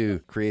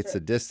tattoo creates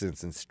the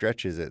distance and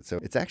stretches it. So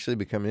it's actually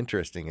become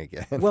interesting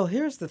again. Well,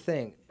 here's the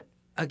thing.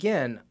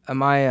 Again,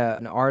 am I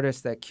an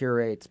artist that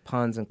curates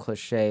puns and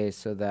cliches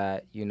so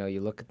that, you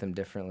look at them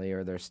differently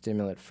or they're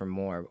stimulant for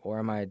more? Or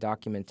am I a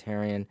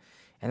documentarian?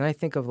 And I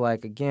think of,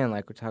 again,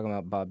 we're talking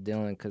about Bob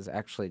Dylan, because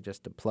actually,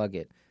 just to plug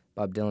it,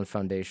 Bob Dylan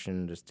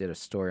Foundation just did a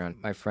story on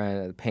my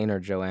friend, the painter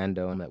Joe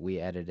Ando, that we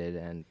edited,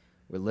 and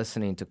we're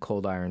listening to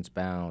Cold Irons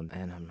Bound,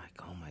 and I'm like,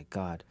 oh my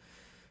God.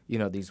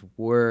 These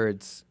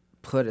words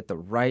put at the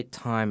right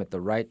time, at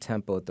the right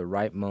tempo, at the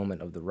right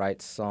moment of the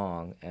right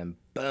song, and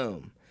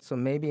boom. So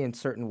maybe in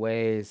certain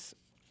ways,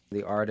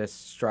 the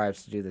artist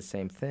strives to do the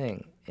same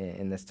thing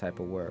in this type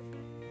of work.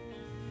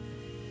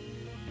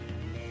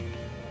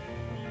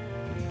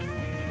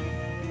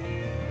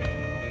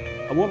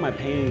 I want my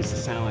paintings to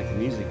sound like the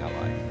music I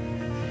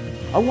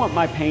like. I want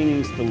my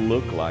paintings to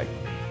look like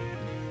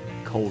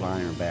Cold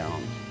Iron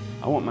Bound.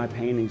 I want my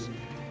paintings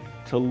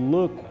to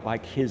look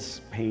like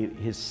his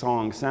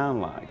songs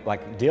sound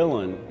like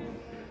Dylan.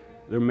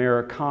 They're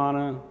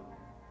Americana,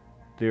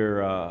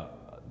 they're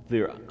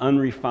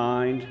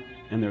unrefined,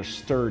 and they're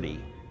sturdy.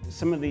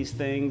 Some of these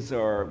things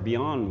are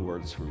beyond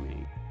words for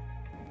me.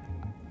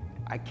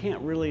 I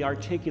can't really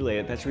articulate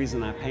it. That's the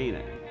reason I paint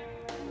it.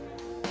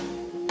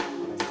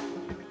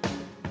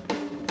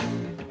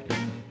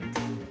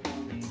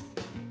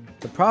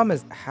 The problem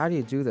is, how do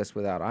you do this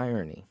without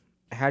irony?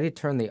 How do you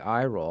turn the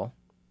eye roll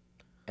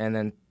and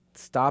then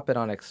stop it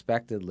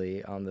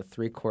unexpectedly on the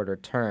three-quarter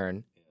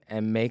turn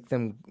and make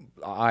them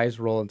eyes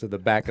roll into the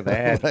back of the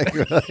head?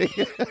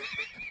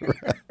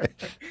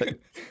 Right.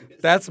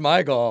 That's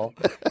my goal.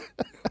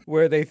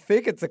 Where they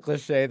think it's a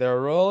cliche,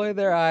 they're rolling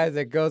their eyes,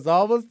 it goes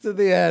almost to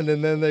the end,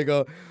 and then they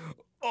go,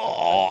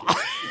 oh.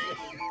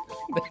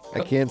 I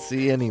can't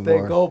see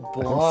anymore. They go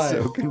blind.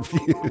 I'm so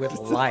confused. With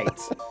light.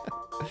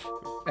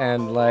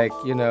 And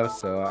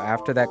so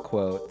after that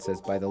quote, it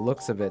says, by the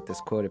looks of it, this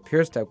quote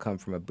appears to have come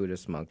from a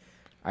Buddhist monk.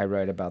 I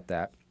write about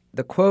that.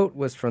 The quote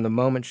was from the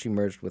moment she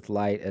merged with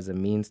light as a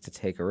means to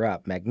take her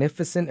up.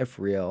 Magnificent if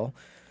real,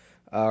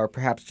 or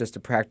perhaps just a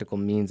practical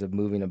means of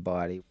moving a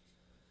body.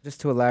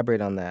 Just to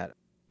elaborate on that,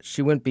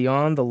 she went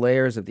beyond the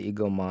layers of the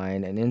ego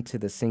mind and into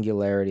the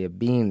singularity of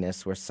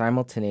beingness, where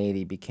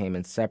simultaneity became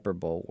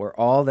inseparable, where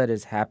all that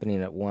is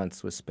happening at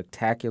once with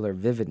spectacular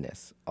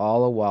vividness,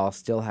 all the while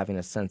still having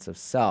a sense of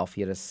self,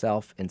 yet a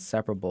self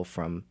inseparable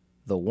from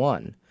the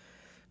one.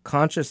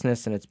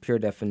 Consciousness in its pure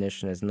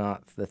definition is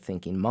not the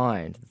thinking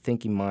mind. The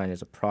thinking mind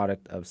is a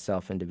product of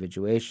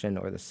self-individuation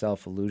or the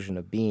self-illusion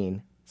of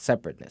being,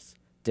 separateness,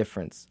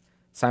 difference,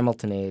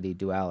 simultaneity,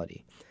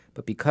 duality.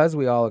 But because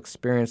we all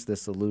experience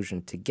this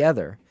illusion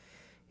together,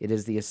 it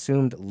is the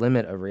assumed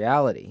limit of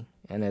reality,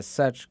 and as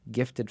such,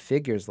 gifted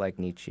figures like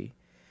Nietzsche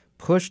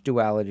push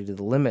duality to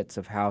the limits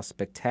of how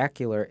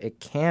spectacular it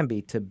can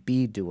be to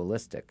be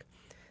dualistic.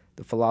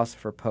 The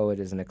philosopher-poet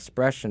is an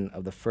expression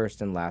of the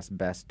first and last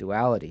best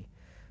duality.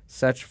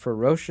 Such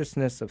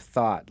ferociousness of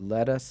thought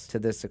led us to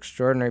this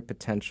extraordinary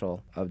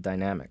potential of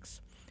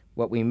dynamics.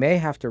 What we may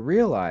have to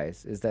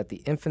realize is that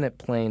the infinite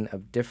plane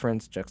of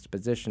difference,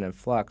 juxtaposition, and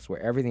flux,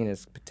 where everything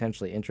is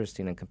potentially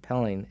interesting and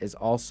compelling, is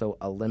also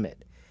a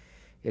limit.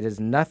 It is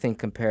nothing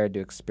compared to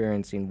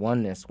experiencing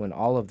oneness when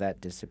all of that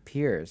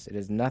disappears. It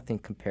is nothing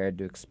compared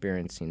to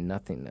experiencing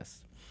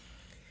nothingness.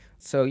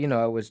 So,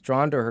 I was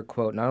drawn to her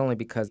quote not only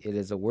because it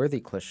is a worthy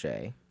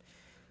cliche,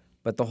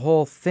 but the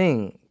whole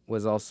thing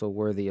was also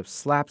worthy of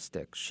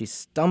slapstick. She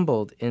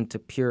stumbled into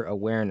pure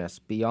awareness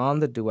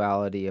beyond the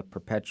duality of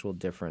perpetual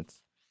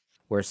difference,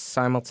 where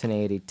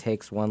simultaneity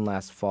takes one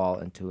last fall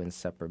into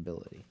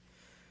inseparability.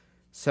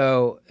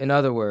 So, in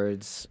other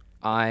words,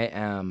 I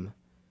am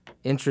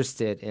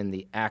interested in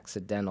the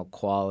accidental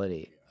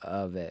quality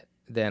of it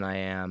than I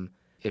am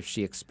if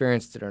she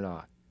experienced it or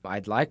not.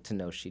 I'd like to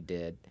know she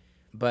did,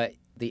 but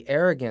the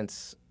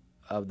arrogance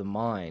of the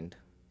mind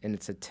in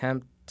its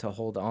attempt to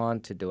hold on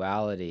to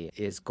duality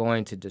is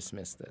going to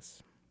dismiss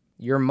this.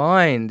 Your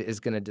mind is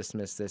going to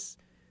dismiss this,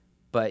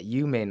 but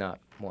you may not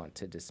want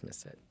to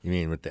dismiss it. You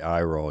mean with the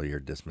eye roll, you're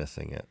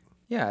dismissing it?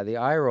 Yeah, the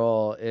eye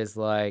roll is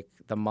like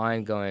the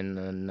mind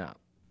going, no.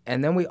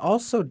 And then we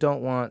also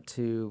don't want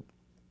to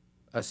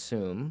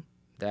assume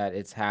that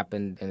it's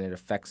happened and it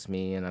affects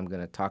me and I'm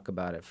going to talk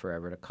about it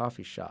forever at a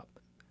coffee shop.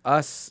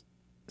 Us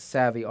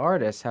savvy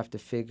artists have to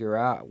figure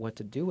out what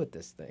to do with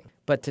this thing.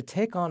 But to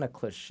take on a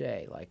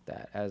cliche like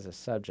that as a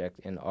subject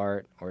in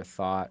art or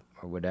thought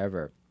or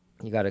whatever,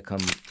 you got to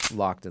come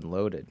locked and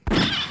loaded.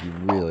 You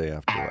really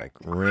have to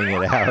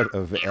wring it out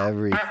of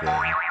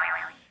everything.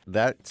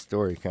 That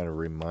story kind of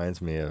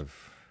reminds me of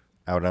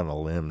Out on a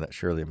Limb, that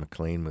Shirley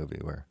MacLaine movie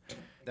where...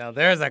 Now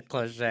there's a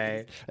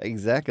cliche.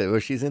 Exactly.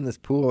 Where she's in this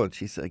pool and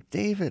she's like,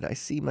 David, I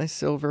see my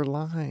silver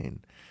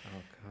line.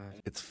 Oh,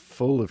 God. It's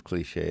full of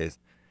cliches.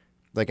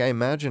 I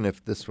imagine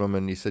if this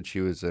woman, you said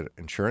she was at an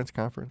insurance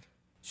conference?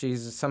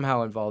 She's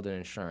somehow involved in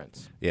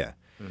insurance. Yeah.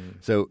 Mm-hmm.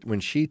 So when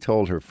she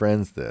told her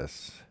friends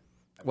this...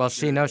 Well,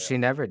 she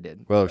never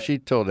did. Well, if she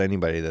told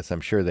anybody this,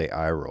 I'm sure they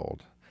eye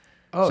rolled.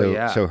 Oh,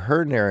 yeah. So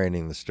her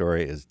narrating the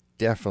story is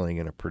definitely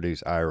going to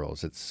produce eye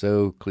rolls. It's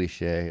so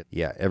cliche.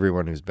 Yeah,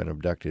 everyone who's been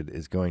abducted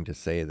is going to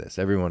say this.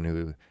 Everyone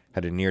who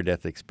had a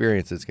near-death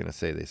experience is going to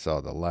say they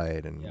saw the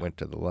light and went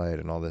to the light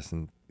and all this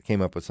and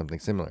came up with something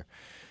similar.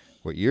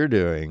 What you're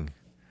doing,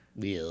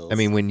 I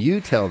mean, when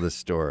you tell the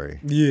story,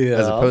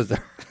 as opposed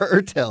to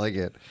her telling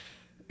it,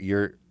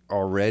 you're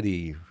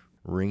already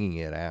ringing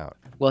it out.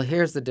 Well,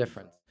 here's the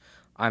difference.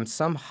 I'm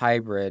some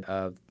hybrid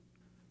of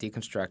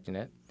deconstructing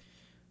it,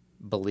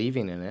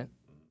 believing in it,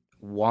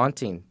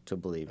 wanting to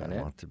believe in I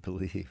it, want to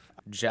believe.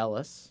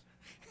 jealous,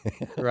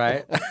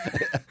 right?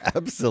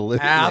 Absolutely.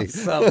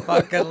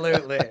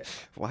 Absolutely.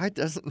 Why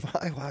doesn't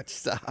my watch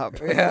stop?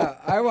 Yeah,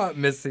 I want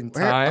missing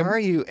Where time. are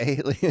you,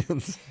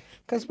 aliens?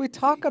 Because we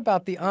talk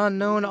about the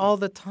unknown all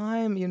the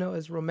time,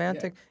 as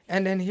romantic.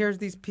 And then here's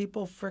these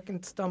people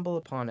frickin' stumble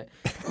upon it.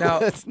 Now,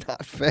 That's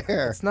not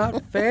fair. it's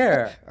not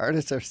fair.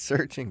 Artists are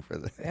searching for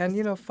this. And,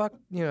 fuck,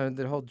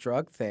 the whole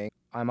drug thing.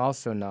 I'm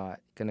also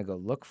not going to go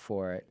look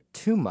for it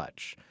too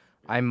much.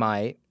 I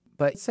might,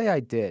 but say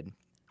I did,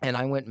 and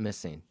I went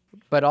missing,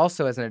 but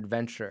also as an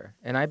adventurer,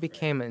 and I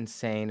became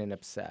insane and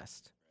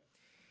obsessed.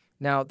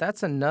 Now,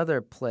 that's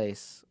another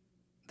place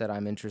that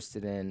I'm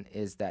interested in,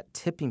 is that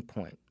tipping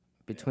point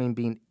between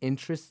being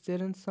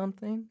interested in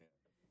something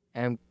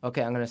and,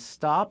 okay, I'm going to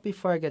stop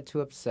before I get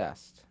too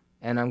obsessed,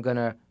 and I'm going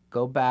to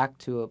go back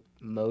to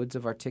modes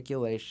of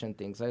articulation,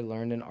 things I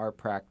learned in art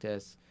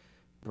practice,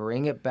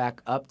 bring it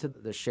back up to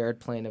the shared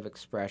plane of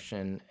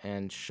expression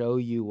and show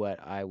you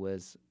what I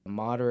was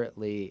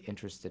moderately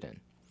interested in.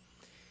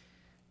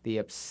 The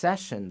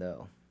obsession,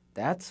 though,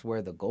 that's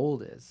where the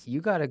gold is. You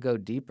got to go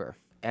deeper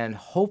and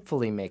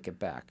hopefully make it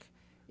back.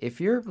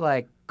 If you're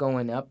like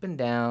going up and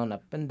down,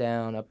 up and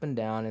down, up and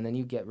down, and then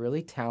you get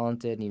really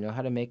talented and you know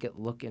how to make it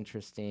look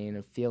interesting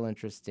and feel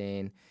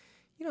interesting,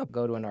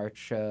 go to an art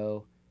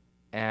show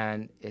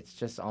and it's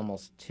just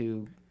almost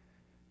too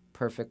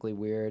perfectly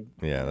weird.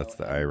 Yeah, that's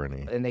the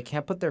irony. And they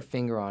can't put their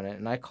finger on it,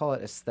 and I call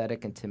it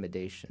aesthetic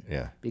intimidation.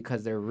 Yeah.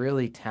 Because they're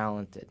really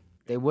talented.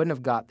 They wouldn't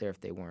have got there if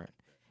they weren't.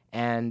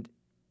 And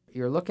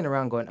you're looking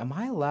around going, am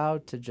I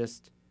allowed to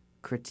just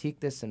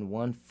critique this in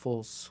one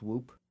full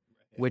swoop?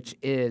 Which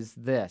is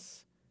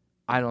this.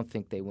 I don't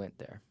think they went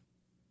there.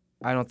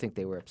 I don't think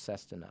they were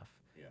obsessed enough.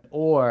 Yeah.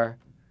 Or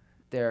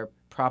they're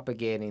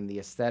propagating the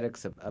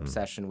aesthetics of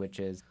obsession, which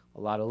is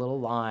a lot of little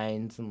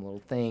lines and little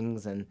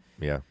things. And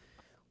Yeah.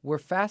 we're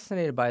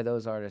fascinated by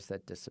those artists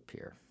that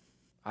disappear.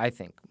 I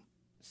think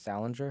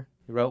Salinger,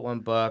 he wrote one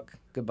book,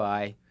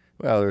 goodbye.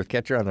 Well, there was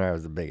Catcher on the Rye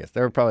was the biggest.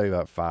 There were probably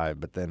about 5,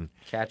 but then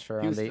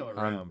Catcher He on was the still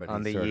around, but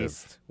on he the sort of-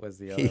 Yeast was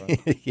the other one.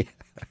 yeah,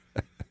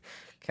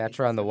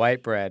 Catcher on the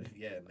White Bread.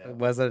 It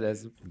wasn't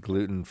as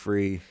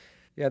gluten-free.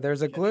 yeah.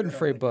 There's a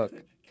gluten-free book.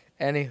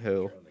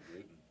 Anywho,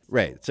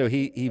 Right. So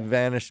he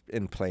vanished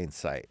in plain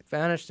sight.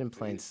 vanished in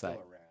plain sight.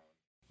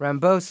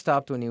 Rimbaud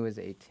stopped when he was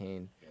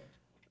 18.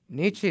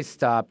 Nietzsche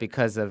stopped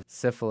because of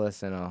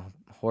syphilis and a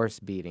horse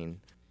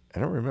beating. I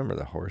don't remember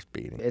the horse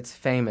beating. It's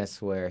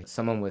famous where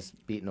someone was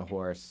beating a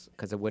horse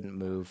because it wouldn't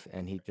move,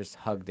 and he just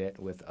hugged it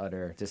with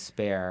utter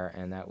despair,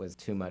 and that was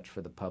too much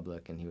for the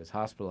public, and he was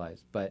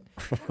hospitalized. But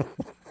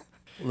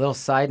little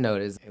side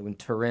note is in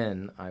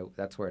Turin,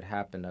 that's where it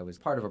happened. I was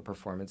part of a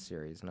performance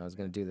series, and I was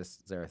going to do this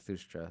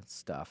Zarathustra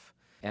stuff.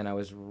 And I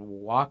was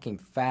walking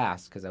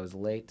fast because I was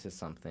late to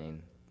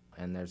something,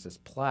 and there's this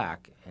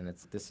plaque, and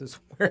this is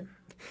where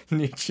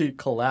Nietzsche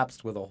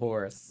collapsed with a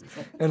horse.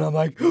 And I'm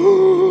like,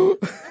 I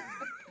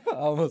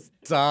almost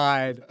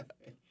died.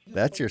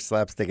 That's your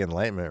slapstick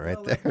enlightenment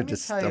right there, Let me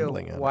just tell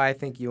stumbling you on why I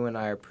think you and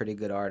I are pretty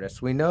good artists.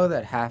 We know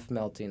that half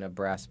melting a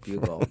brass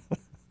bugle,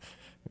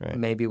 Right.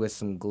 maybe with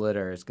some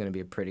glitter, is going to be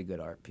a pretty good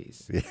art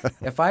piece. Yeah.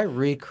 If I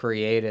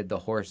recreated the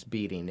horse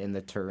beating in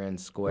the Turin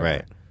Square,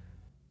 Right.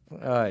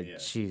 Oh,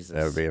 Jesus.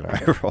 That would be an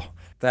eye roll.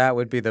 That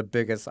would be the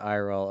biggest eye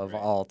roll of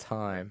all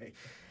time.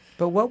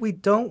 But what we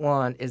don't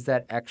want is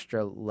that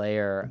extra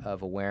layer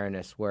of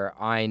awareness where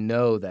I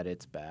know that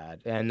it's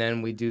bad, and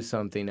then we do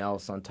something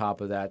else on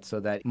top of that, so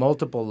that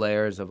multiple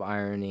layers of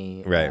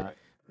irony. Right.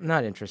 I'm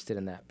not interested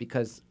in that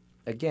because,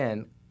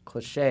 again,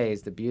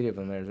 cliches, the beauty of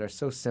them, they're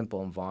so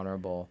simple and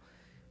vulnerable.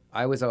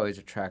 I was always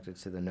attracted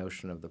to the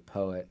notion of the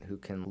poet who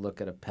can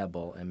look at a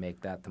pebble and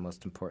make that the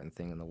most important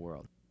thing in the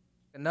world.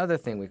 Another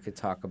thing we could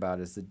talk about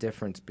is the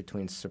difference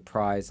between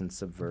surprise and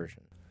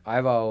subversion.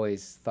 I've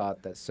always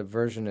thought that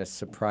subversion is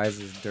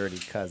surprise's dirty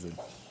cousin.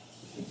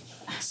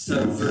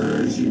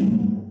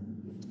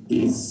 Subversion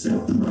is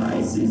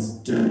surprise's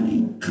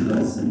dirty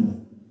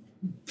cousin.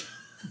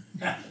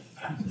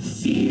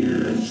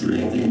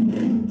 Fear-driven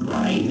and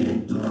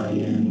blinded by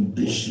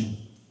ambition.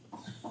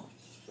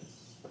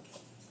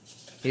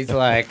 He's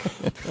like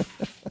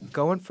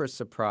going for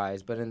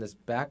surprise, but in this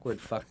backward,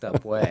 fucked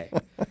up way.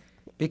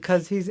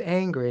 Because he's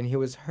angry and he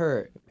was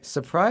hurt.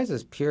 Surprise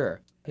is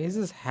pure. He's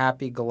this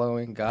happy,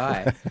 glowing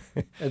guy.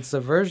 And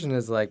subversion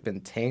has like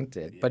been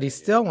tainted, but he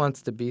still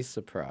wants to be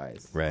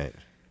surprised. Right.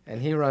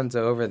 And he runs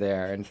over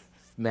there and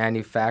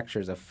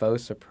manufactures a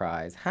faux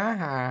surprise. Ha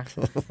ha.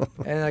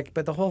 And like,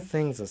 but the whole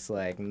thing's just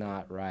like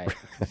not right.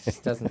 It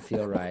just doesn't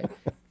feel right.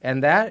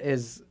 And that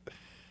is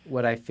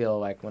what I feel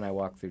like when I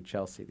walk through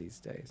Chelsea these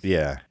days.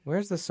 Yeah.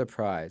 Where's the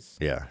surprise?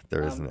 Yeah.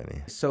 There isn't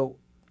any. So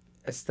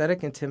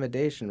aesthetic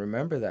intimidation.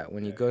 Remember that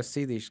when you go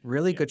see these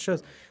really good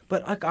shows.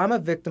 But like, I'm a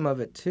victim of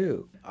it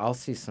too. I'll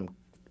see some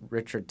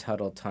Richard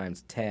Tuttle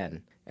times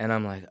 10, and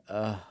I'm like,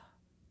 ugh,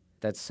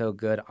 that's so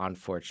good,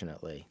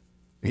 unfortunately.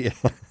 Yeah.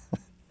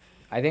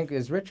 I think,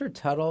 is Richard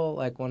Tuttle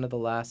like one of the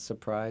last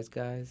surprise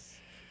guys?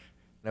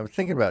 I was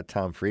thinking about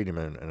Tom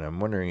Friedman, and I'm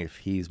wondering if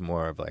he's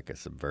more of like a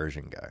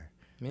subversion guy.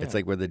 Yeah. It's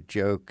like where the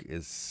joke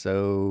is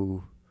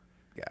so,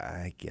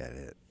 I get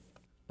it.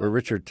 Where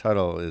Richard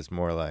Tuttle is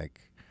more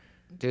like,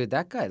 Dude,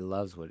 that guy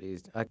loves what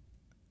he's...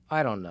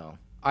 I don't know.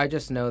 I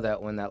just know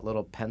that when that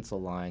little pencil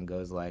line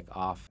goes like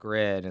off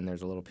grid and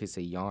there's a little piece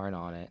of yarn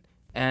on it,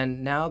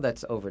 and now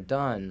that's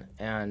overdone,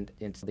 and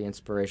it's the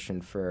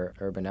inspiration for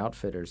Urban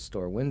Outfitters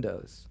store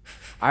windows.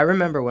 I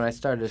remember when I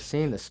started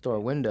seeing the store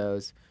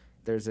windows,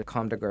 there's a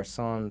Comme des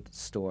Garçons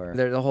store.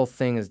 The whole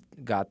thing has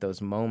got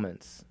those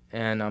moments,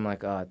 and I'm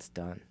like, oh, it's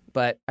done.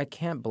 But I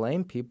can't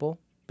blame people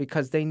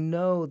because they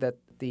know that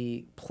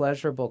the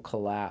pleasurable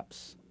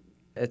collapse,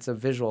 it's a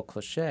visual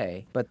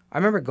cliche. But I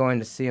remember going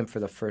to see him for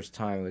the first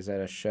time. It was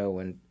at a show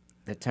in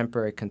the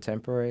Temporary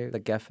Contemporary, the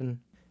Geffen,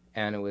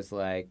 and it was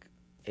like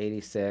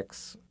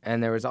 86,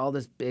 and there was all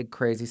this big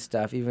crazy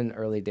stuff, even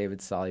early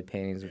David Solly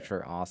paintings, which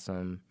were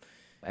awesome.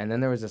 And then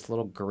there was this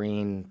little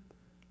green,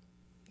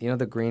 you know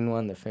the green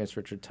one, the famous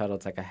Richard Tuttle,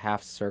 it's like a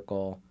half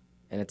circle,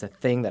 and it's a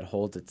thing that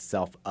holds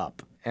itself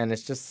up. And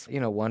it's just,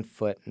 1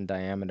 foot in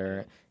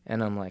diameter,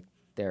 and I'm like,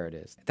 there it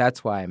is.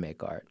 That's why I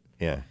make art.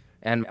 yeah.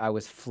 And I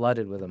was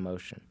flooded with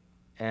emotion.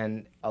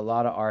 And a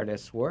lot of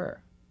artists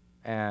were.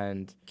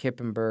 And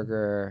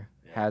Kippenberger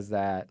has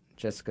that.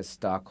 Jessica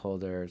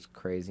Stockholder's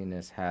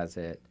Craziness has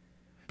it.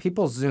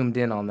 People zoomed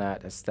in on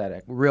that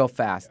aesthetic real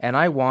fast. And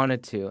I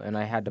wanted to, and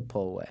I had to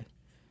pull away.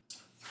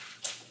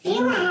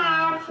 You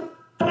have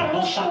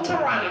permission to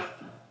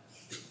laugh.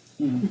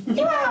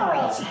 You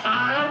always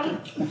had.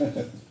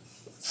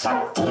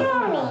 So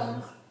tell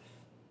me,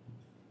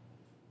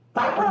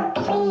 what will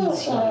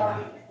please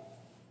you?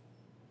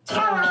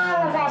 Tell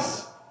all of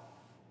us,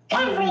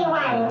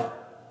 everyone.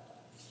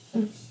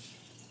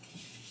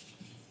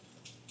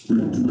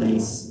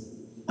 Replace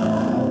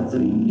all the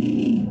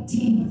mini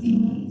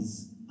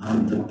TVs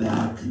on the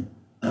back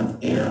of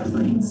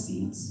airplane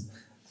seats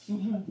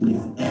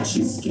with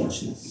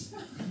Etch-a-Sketches.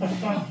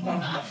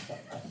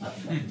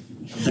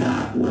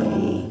 That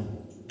way,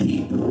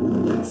 people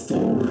will look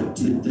forward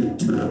to the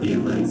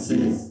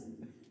turbulences.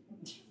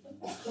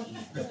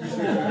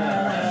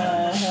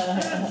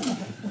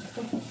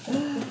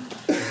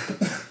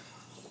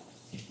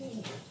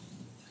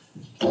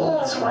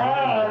 These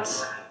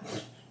words,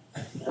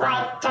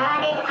 like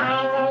dotted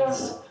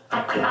islands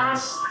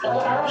across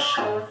the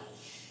ocean,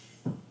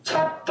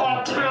 took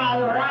their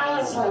time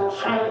rising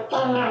from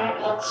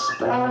inner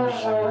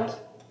explosions.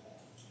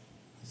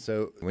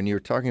 So when you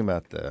were talking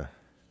about the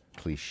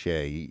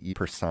cliche, you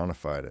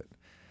personified it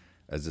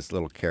as this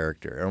little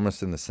character,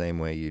 almost in the same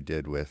way you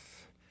did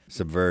with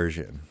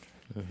Subversion.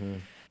 Mm-hmm.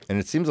 And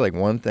it seems like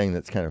one thing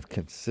that's kind of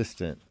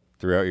consistent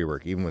throughout your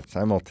work, even with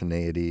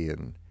simultaneity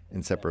and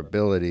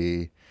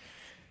inseparability,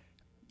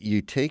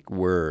 you take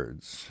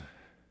words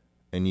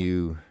and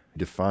you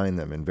define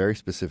them in very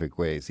specific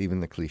ways, even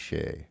the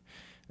cliche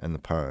and the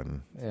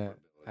pun. Yeah,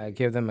 I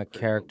give them a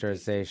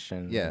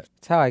characterization. Yeah.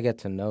 It's how I get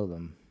to know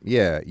them.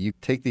 Yeah, you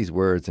take these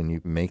words and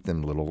you make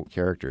them little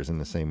characters in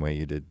the same way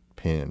you did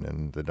Pin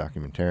and The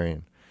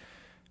Documentarian.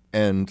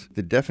 And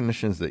the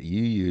definitions that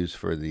you use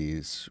for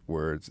these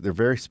words, they're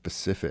very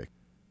specific.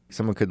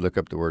 Someone could look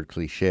up the word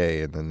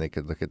cliche and then they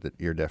could look at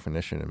your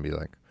definition and be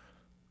like,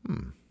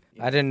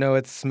 I didn't know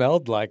it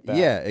smelled like that.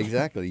 Yeah,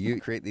 exactly.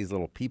 You create these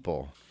little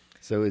people.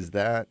 So is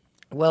that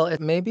Well,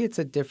 maybe it's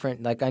a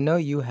different, like I know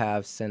you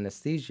have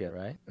synesthesia,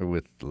 right?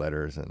 with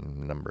letters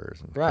and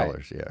numbers and Right.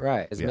 colors? Yeah.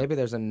 Right. Yeah. Maybe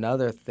there's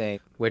another thing,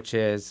 which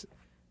is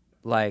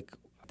like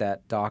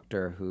that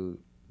doctor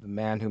the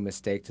man who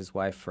mistaked his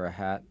wife for a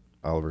hat.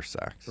 Oliver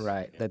Sacks.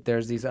 Right. That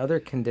there's these other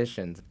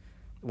conditions.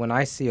 When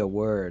I see a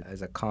word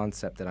as a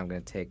concept that I'm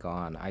going to take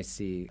on, I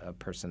see a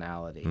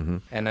personality. Mm-hmm.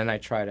 And then I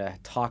try to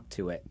talk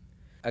to it.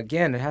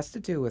 Again, it has to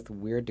do with a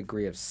weird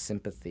degree of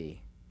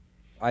sympathy.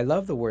 I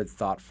love the word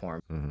thought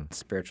form. Mm-hmm.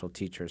 Spiritual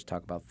teachers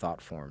talk about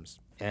thought forms.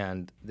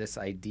 And this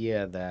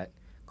idea that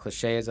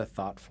cliche is a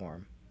thought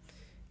form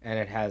and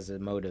it has a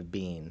mode of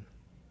being.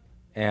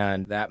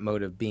 And that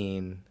mode of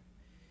being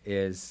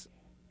is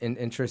an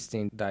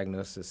interesting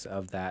diagnosis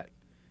of that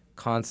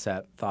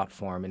concept, thought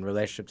form, in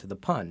relationship to the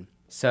pun.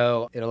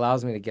 So it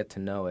allows me to get to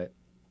know it.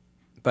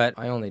 But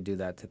I only do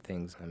that to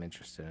things I'm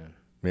interested in.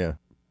 Yeah.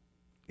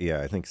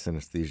 Yeah, I think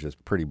synesthesia is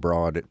pretty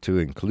broad to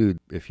include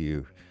if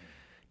you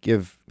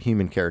give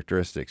human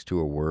characteristics to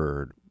a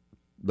word.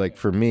 Like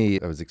for me,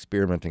 I was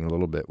experimenting a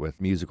little bit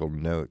with musical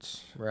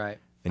notes Right.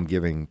 and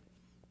giving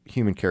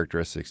human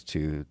characteristics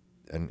to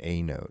an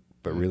A note,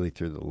 but really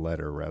through the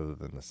letter rather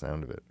than the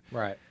sound of it.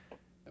 Right.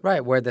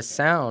 Right, where the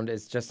sound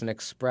is just an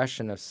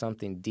expression of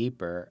something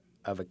deeper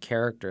of a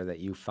character that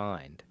you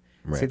find.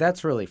 Right. See,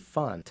 that's really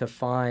fun, to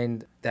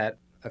find that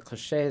a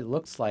cliche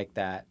looks like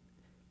that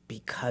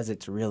because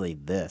it's really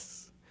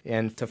this.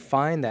 And to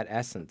find that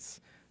essence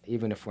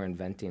even if we're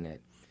inventing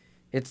it.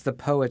 It's the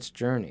poet's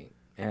journey,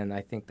 and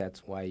I think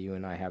that's why you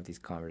and I have these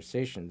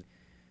conversations.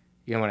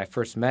 You know, when I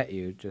first met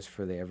you, just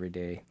for the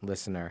everyday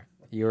listener,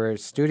 your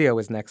studio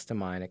was next to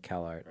mine at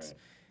CalArts, right.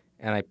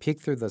 And I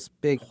peeked through this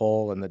big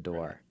hole in the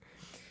door,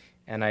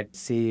 and I'd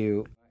see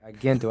you.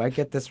 Again, do I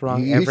get this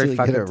wrong? You every usually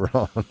fucking get it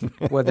wrong.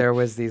 Well, there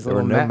was these there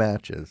little were no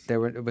matches.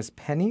 It was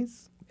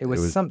pennies. It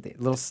was something,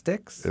 little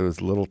sticks. It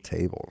was little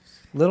tables.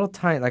 Little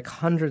tiny, like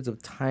hundreds of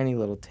tiny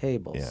little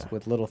tables Yeah.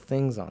 with little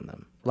things on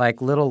them,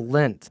 like little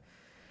lint.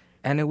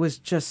 And it was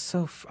just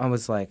so, I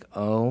was like,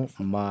 oh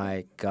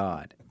my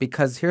God.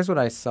 Because here's what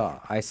I saw.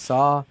 I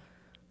saw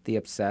the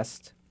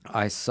obsessed.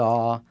 I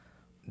saw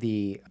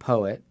the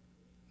poet,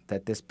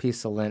 that this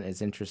piece of lint is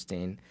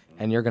interesting,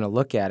 and you're going to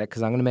look at it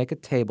because I'm going to make a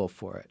table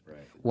for it, right.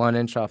 1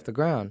 inch off the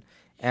ground.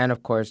 And,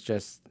 of course,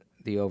 just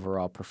the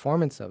overall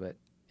performance of it.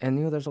 And,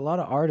 you know, there's a lot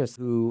of artists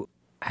who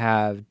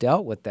have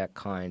dealt with that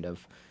kind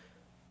of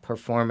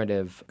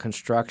performative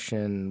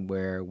construction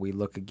where we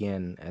look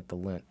again at the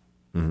lint.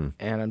 Mm-hmm.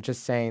 And I'm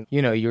just saying,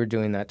 you know, you were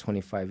doing that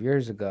 25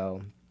 years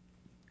ago,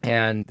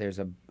 and there's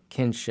a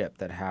kinship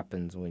that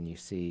happens when you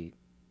see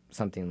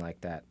something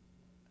like that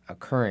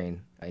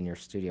occurring in your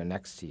studio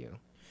next to you,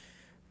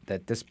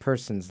 that this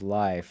person's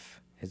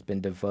life has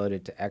been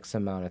devoted to X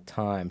amount of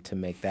time to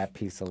make that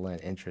piece of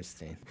lint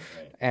interesting.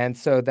 Right. And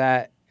so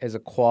that is a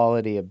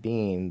quality of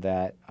being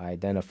that I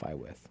identify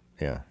with.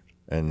 Yeah,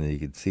 and you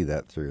can see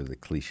that through the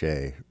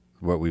cliche,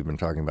 what we've been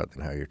talking about,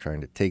 and how you're trying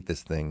to take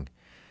this thing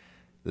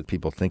that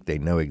people think they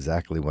know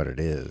exactly what it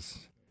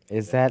is.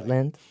 Is that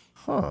lint?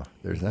 Huh,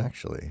 there's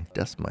actually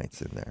dust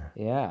mites in there.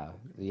 Yeah,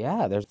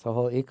 there's a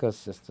whole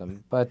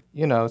ecosystem. But,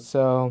 you know,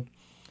 so,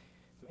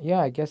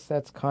 yeah, I guess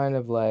that's kind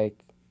of like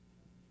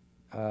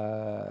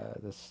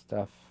the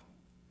stuff.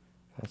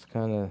 That's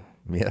kind of...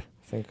 Yeah.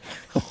 I think.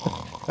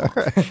 All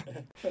right.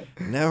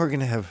 Now we're going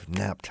to have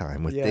nap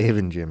time with Dave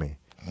and Jimmy.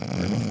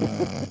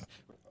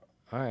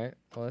 All right.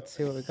 Well, let's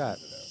see what we got.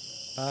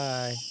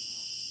 Bye.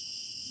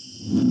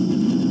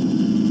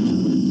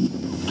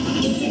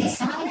 Is it a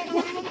solid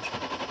light?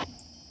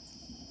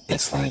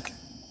 It's like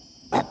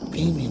a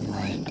beaming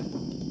light,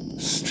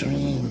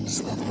 streams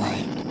of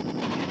light.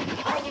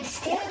 Are you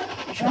still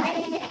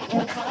driving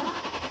your car?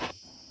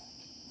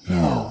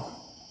 No,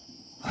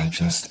 I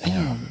just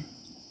am.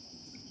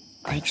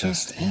 I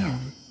just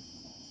am.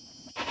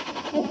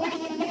 Well, what do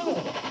you mean?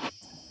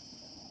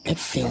 It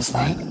feels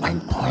like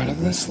I'm part of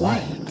this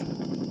light.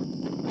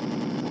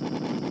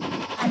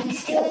 Are you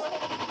still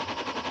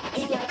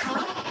in your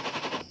car?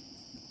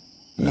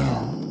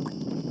 No,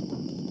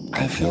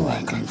 I feel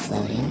like I'm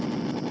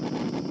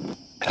floating,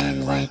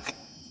 and like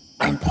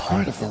I'm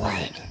part of the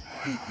light.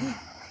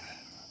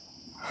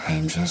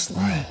 I'm just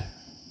light.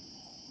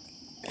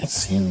 It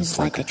seems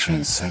like a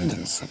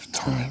transcendence of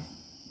time.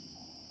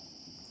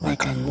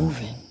 Like I'm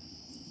moving.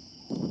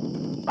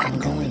 I'm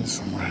going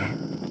somewhere,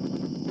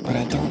 but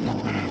I don't know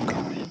where I'm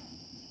going.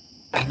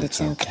 And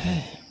it's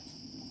okay.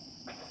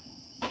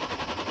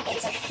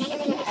 It's a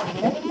feeling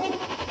of movement?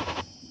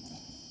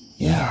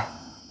 Yeah,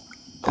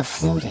 of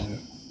floating,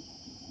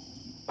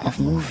 of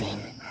moving,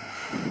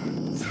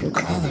 through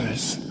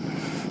colors,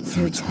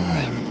 through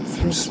time,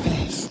 through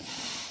space.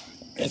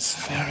 It's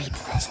very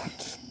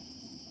pleasant.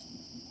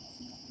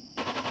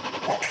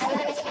 The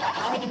colors are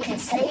all you can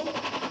see?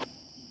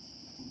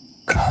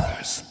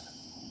 Colors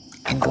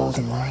and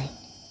golden light.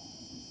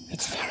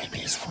 It's very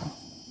peaceful.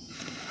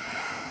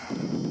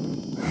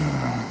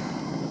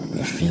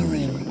 The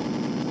feeling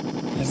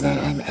is that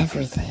I'm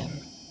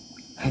everything,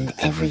 and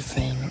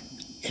everything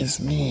is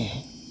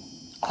me.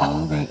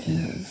 All that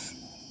is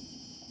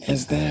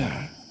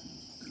there.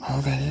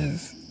 All that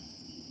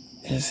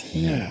is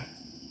here.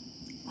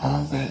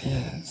 All that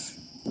is.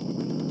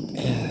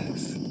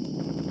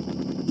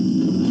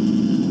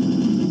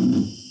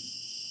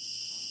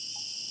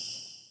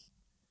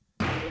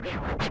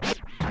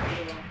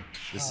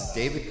 This is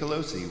David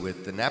Colosi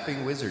with the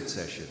Napping Wizard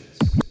Sessions.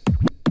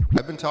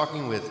 I've been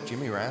talking with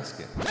Jimmy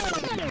Raskin.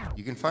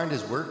 You can find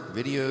his work,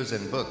 videos,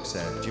 and books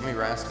at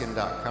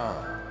jimmyraskin.com.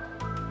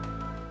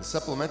 The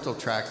supplemental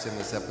tracks in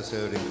this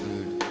episode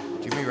include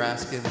Jimmy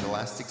Raskin,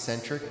 Elastic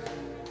Centric,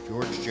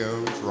 George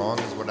Jones, Wrong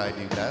is What I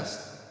Do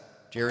Best,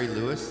 Jerry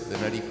Lewis, The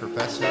Nutty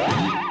Professor,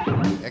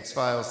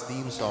 X-Files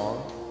theme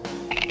song,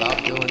 Bob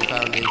Dylan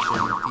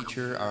Foundation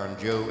feature on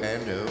Joe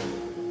Ando,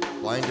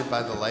 Blinded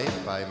by the Light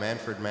by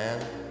Manfred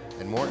Mann,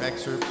 and more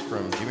excerpts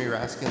from Jimmy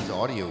Raskin's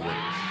audio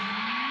works.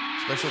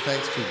 Special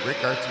thanks to Brick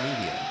Arts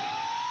Media.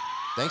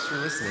 Thanks for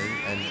listening,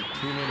 and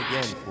tune in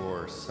again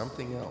for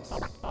something else.